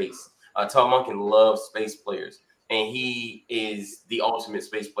touches in space. Tom Monken loves space players, and he is the ultimate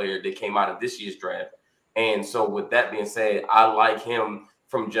space player that came out of this year's draft. And so with that being said, I like him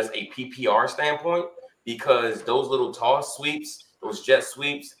from just a PPR standpoint, because those little toss sweeps, those jet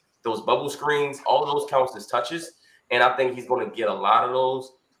sweeps, those bubble screens, all of those counts as touches. And I think he's going to get a lot of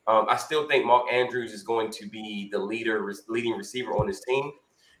those. I still think Mark Andrews is going to be the leading receiver on this team.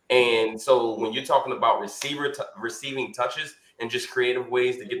 And so when you're talking about receiving touches and just creative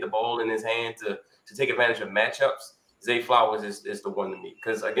ways to get the ball in his hand to take advantage of matchups, Zay Flowers is the one to me.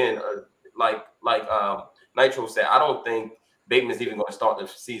 Because again, like Nitro said, I don't think Bateman's even going to start the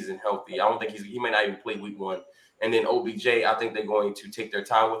season healthy. I don't think he may not even play week 1. And then OBJ, I think they're going to take their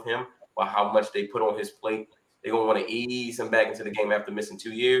time with him by how much they put on his plate. They're going to want to ease him back into the game after missing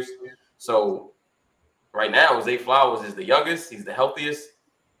 2 years. So right now, Zay Flowers is the youngest. He's the healthiest.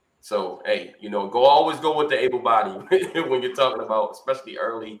 So, hey, always go with the able body when you're talking about, especially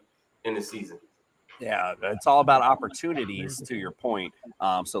early in the season. Yeah, it's all about opportunities, to your point.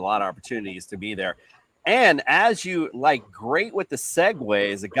 So a lot of opportunities to be there. And as you great with the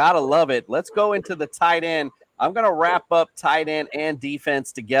segues, I gotta love it. Let's go into the tight end. I'm gonna wrap up tight end and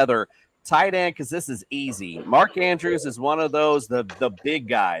defense together. Tight end, because this is easy. Mark Andrews is one of those, the big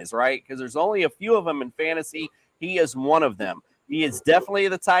guys, right? Because there's only a few of them in fantasy. He is one of them. He is definitely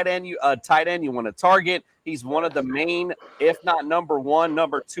the tight end you want to target. He's one of the main, if not number 1,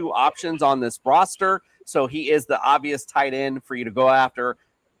 number 2 options on this roster. So he is the obvious tight end for you to go after.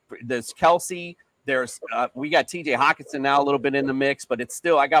 There's Kelsey. We got TJ Hawkinson now a little bit in the mix, but it's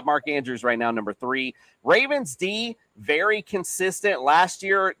still, I got Mark Andrews right now, number 3. Ravens D, very consistent. Last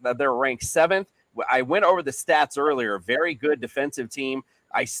year, they're ranked 7th. I went over the stats earlier. Very good defensive team.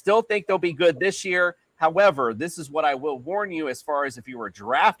 I still think they'll be good this year. However, this is what I will warn you as far as if you were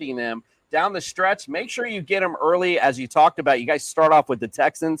drafting them down the stretch, make sure you get them early. As you talked about, you guys start off with the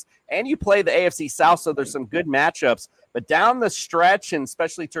Texans and you play the AFC South, so there's some good matchups. But down the stretch, and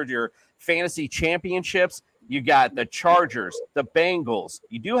especially towards your fantasy championships, you got the Chargers, the Bengals.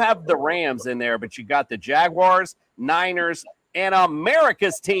 You do have the Rams in there, but you got the Jaguars, Niners, and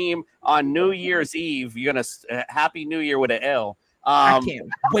America's team on New Year's Eve. You're going to Happy New Year with an L. I can't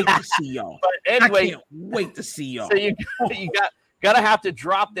wait to see y'all. But anyway, I can't wait to see y'all. So you got to have to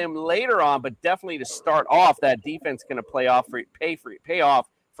drop them later on, but definitely to start off, that defense going to pay off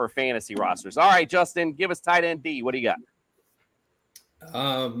for fantasy rosters. All right, Justin, give us tight end D. What do you got?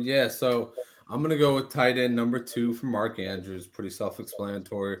 Yeah, so I'm gonna go with tight end number 2 for Mark Andrews. Pretty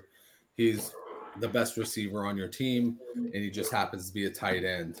self-explanatory. He's the best receiver on your team, and he just happens to be a tight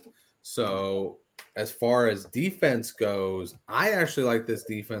end. So as far as defense goes, I actually like this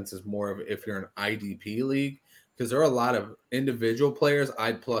defense as more of if you're an IDP league, because there are a lot of individual players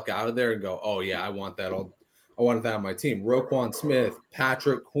I'd pluck out of there and go, oh yeah, I want that on my team. Roquan Smith,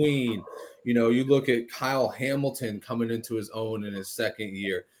 Patrick Queen. You look at Kyle Hamilton coming into his own in his second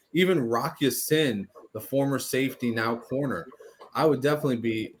year. Even Rock Sin, the former safety, now corner. I would definitely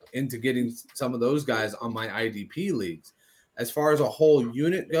be into getting some of those guys on my IDP leagues. As far as a whole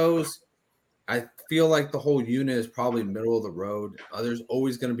unit goes, I feel like the whole unit is probably middle of the road. There's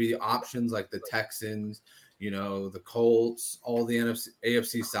always going to be options like the Texans, the Colts, all the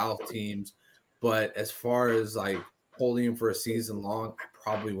AFC South teams. But as far as like holding them for a season long, I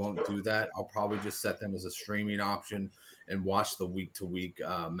probably won't do that. I'll probably just set them as a streaming option and watch the week to week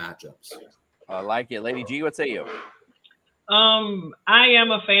matchups. I like it. Lady G, what say you? I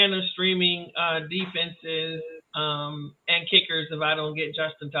am a fan of streaming defenses and kickers if I don't get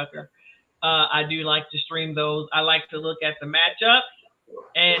Justin Tucker. I do like to stream those. I like to look at the matchups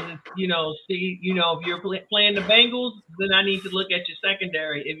and, see, if you're playing the Bengals, then I need to look at your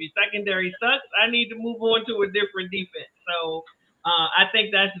secondary. If your secondary sucks, I need to move on to a different defense. So I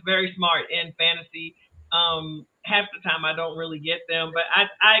think that's very smart in fantasy. Half the time I don't really get them, but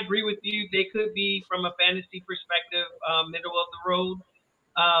I agree with you. They could be, from a fantasy perspective, middle of the road.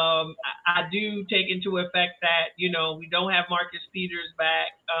 I do take into effect that, we don't have Marcus Peters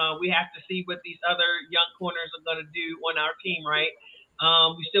back. We have to see what these other young corners are going to do on our team, right?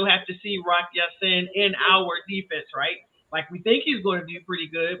 We still have to see Rock Yassin in our defense, right? Like, we think he's going to do pretty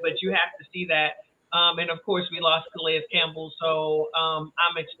good, but you have to see that. And of course, we lost Calais Campbell. So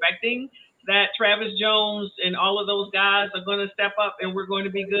I'm expecting that Travis Jones and all of those guys are going to step up and we're going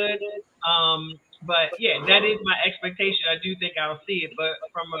to be good. But yeah, that is my expectation. I do think I'll see it, but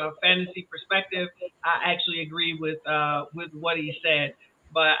from a fantasy perspective, I actually agree with what he said.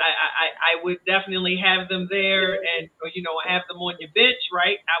 But I would definitely have them there, and have them on your bench,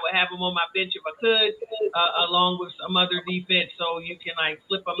 right? I would have them on my bench if I could, along with some other defense, so you can like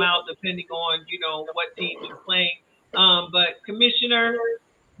flip them out depending on what teams you're playing. But Commissioner,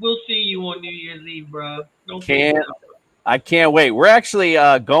 we'll see you on New Year's Eve, bro. Don't I can't wait. We're actually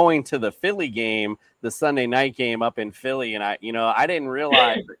going to the Philly game, the Sunday night game up in Philly. And I didn't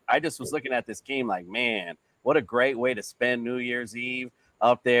realize, I just was looking at this game like, man, what a great way to spend New Year's Eve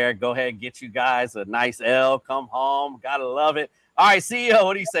up there. Go ahead and get you guys a nice L. Come home. Gotta love it. All right, CEO,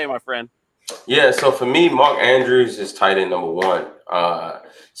 what do you say, my friend? Yeah, so for me, Mark Andrews is tight end number 1.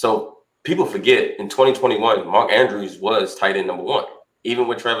 So people forget in 2021, Mark Andrews was tight end number 1. Even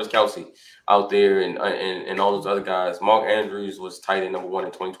with Travis Kelce out there and all those other guys, Mark Andrews was tight end number 1 in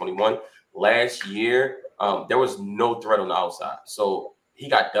 2021. Last year, there was no threat on the outside. So he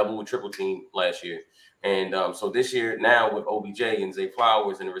got double, triple team last year. And so this year now with OBJ and Zay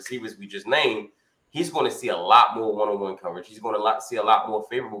Flowers and the receivers we just named, he's going to see a lot more one-on-one coverage. He's going to see a lot more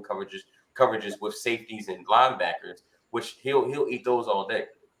favorable coverages with safeties and linebackers, which he'll eat those all day.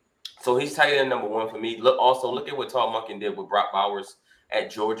 So he's tight end number 1 for me. Look at what Todd Monken did with Brock Bowers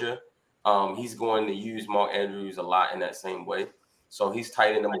at Georgia. He's going to use Mark Andrews a lot in that same way. So he's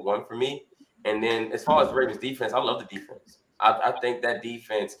tight end number 1 for me. And then as far as the Ravens defense, I love the defense. I think that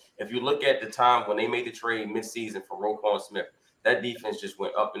defense, if you look at the time when they made the trade midseason for Roquan Smith, that defense just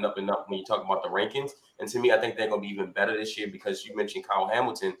went up and up and up when you talk about the rankings. And to me, I think they're going to be even better this year because you mentioned Kyle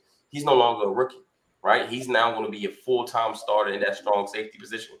Hamilton. He's no longer a rookie, right? He's now going to be a full-time starter in that strong safety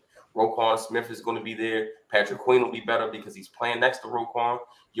position. Roquan Smith is going to be there. Patrick Queen will be better because he's playing next to Roquan.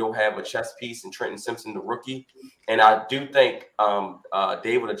 You'll have a chess piece in Trenton Simpson, the rookie. And I do think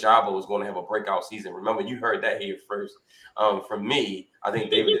David Ojabo is going to have a breakout season. Remember, you heard that here first. From me, I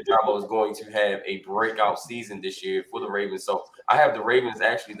think David Ojabo is going to have a breakout season this year for the Ravens. So I have the Ravens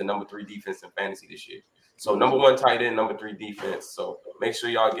actually the number 3 defense in fantasy this year. So number 1 tight end, number 3 defense. So make sure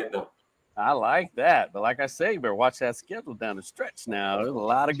y'all get them. I like that. But like I say, you better watch that schedule down the stretch now. There's a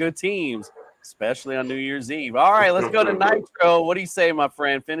lot of good teams, especially on New Year's Eve. All right, let's go to Nitro. What do you say, my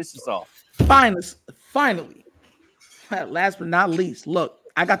friend? Finish this off. Finally, last but not least, look,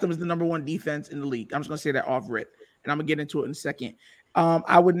 I got them as the number 1 defense in the league. I'm just going to say that off rip, and I'm going to get into it in a second.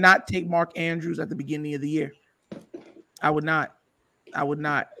 I would not take Mark Andrews at the beginning of the year. I would not.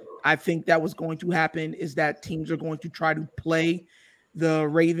 I think that what's going to happen is that teams are going to try to play the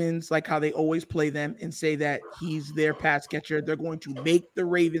Ravens like how they always play them and say that he's their pass catcher. They're going to make the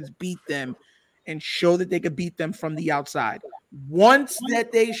Ravens beat them and show that they could beat them from the outside. Once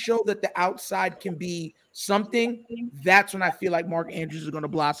that they show that the outside can be something, that's when I feel like Mark Andrews is going to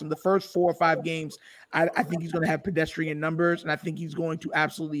blossom. The first 4 or 5 games, I think he's going to have pedestrian numbers, and I think he's going to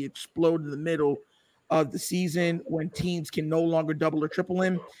absolutely explode in the middle of the season when teams can no longer double or triple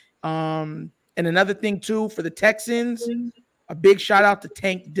him. And another thing, too, for the Texans, a big shout out to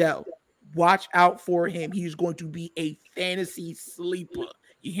Tank Dell. Watch out for him. He's going to be a fantasy sleeper.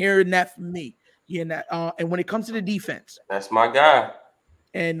 You're hearing that from me. And when it comes to the defense, that's my guy.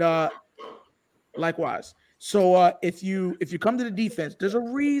 And likewise. So if you come to the defense, there's a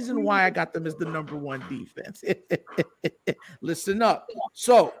reason why I got them as the number 1 defense. Listen up.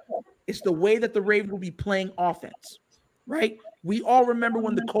 So it's the way that the Ravens will be playing offense, right? We all remember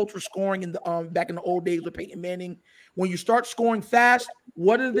when the Colts were scoring in the back in the old days with Peyton Manning. When you start scoring fast,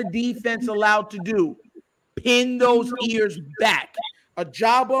 what are the defense allowed to do? Pin those ears back.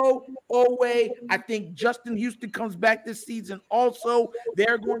 Ajabo, Owe, I think Justin Houston comes back this season. Also,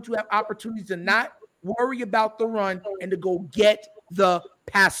 they're going to have opportunities to not worry about the run and to go get the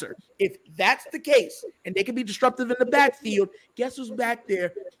passer. If that's the case, and they can be disruptive in the backfield, guess who's back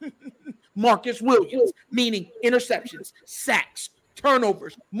there? Marcus Williams, meaning interceptions, sacks,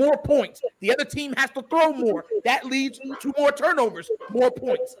 turnovers, more points. The other team has to throw more. That leads to more turnovers, more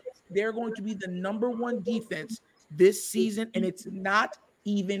points. They're going to be the number 1 defense this season, and it's not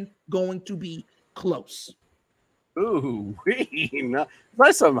even going to be close. Ooh,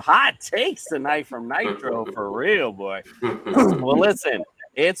 there's some hot takes tonight from Nitro for real, boy. Well, listen,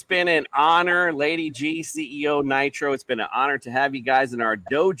 it's been an honor, Lady G, CEO Nitro. It's been an honor to have you guys in our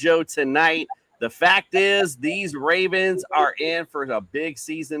dojo tonight. The fact is, these Ravens are in for a big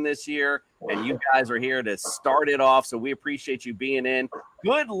season this year, and you guys are here to start it off, so we appreciate you being in.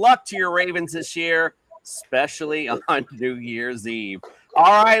 Good luck to your Ravens this year, especially on New Year's Eve.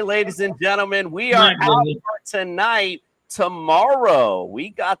 All right, ladies and gentlemen, we are out for tonight. Tomorrow, we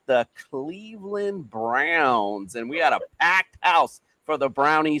got the Cleveland Browns, and we got a packed house for the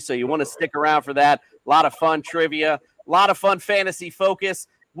Brownies, so you want to stick around for that. A lot of fun trivia, a lot of fun fantasy focus.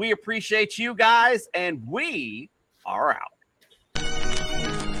 We appreciate you guys, and we are out.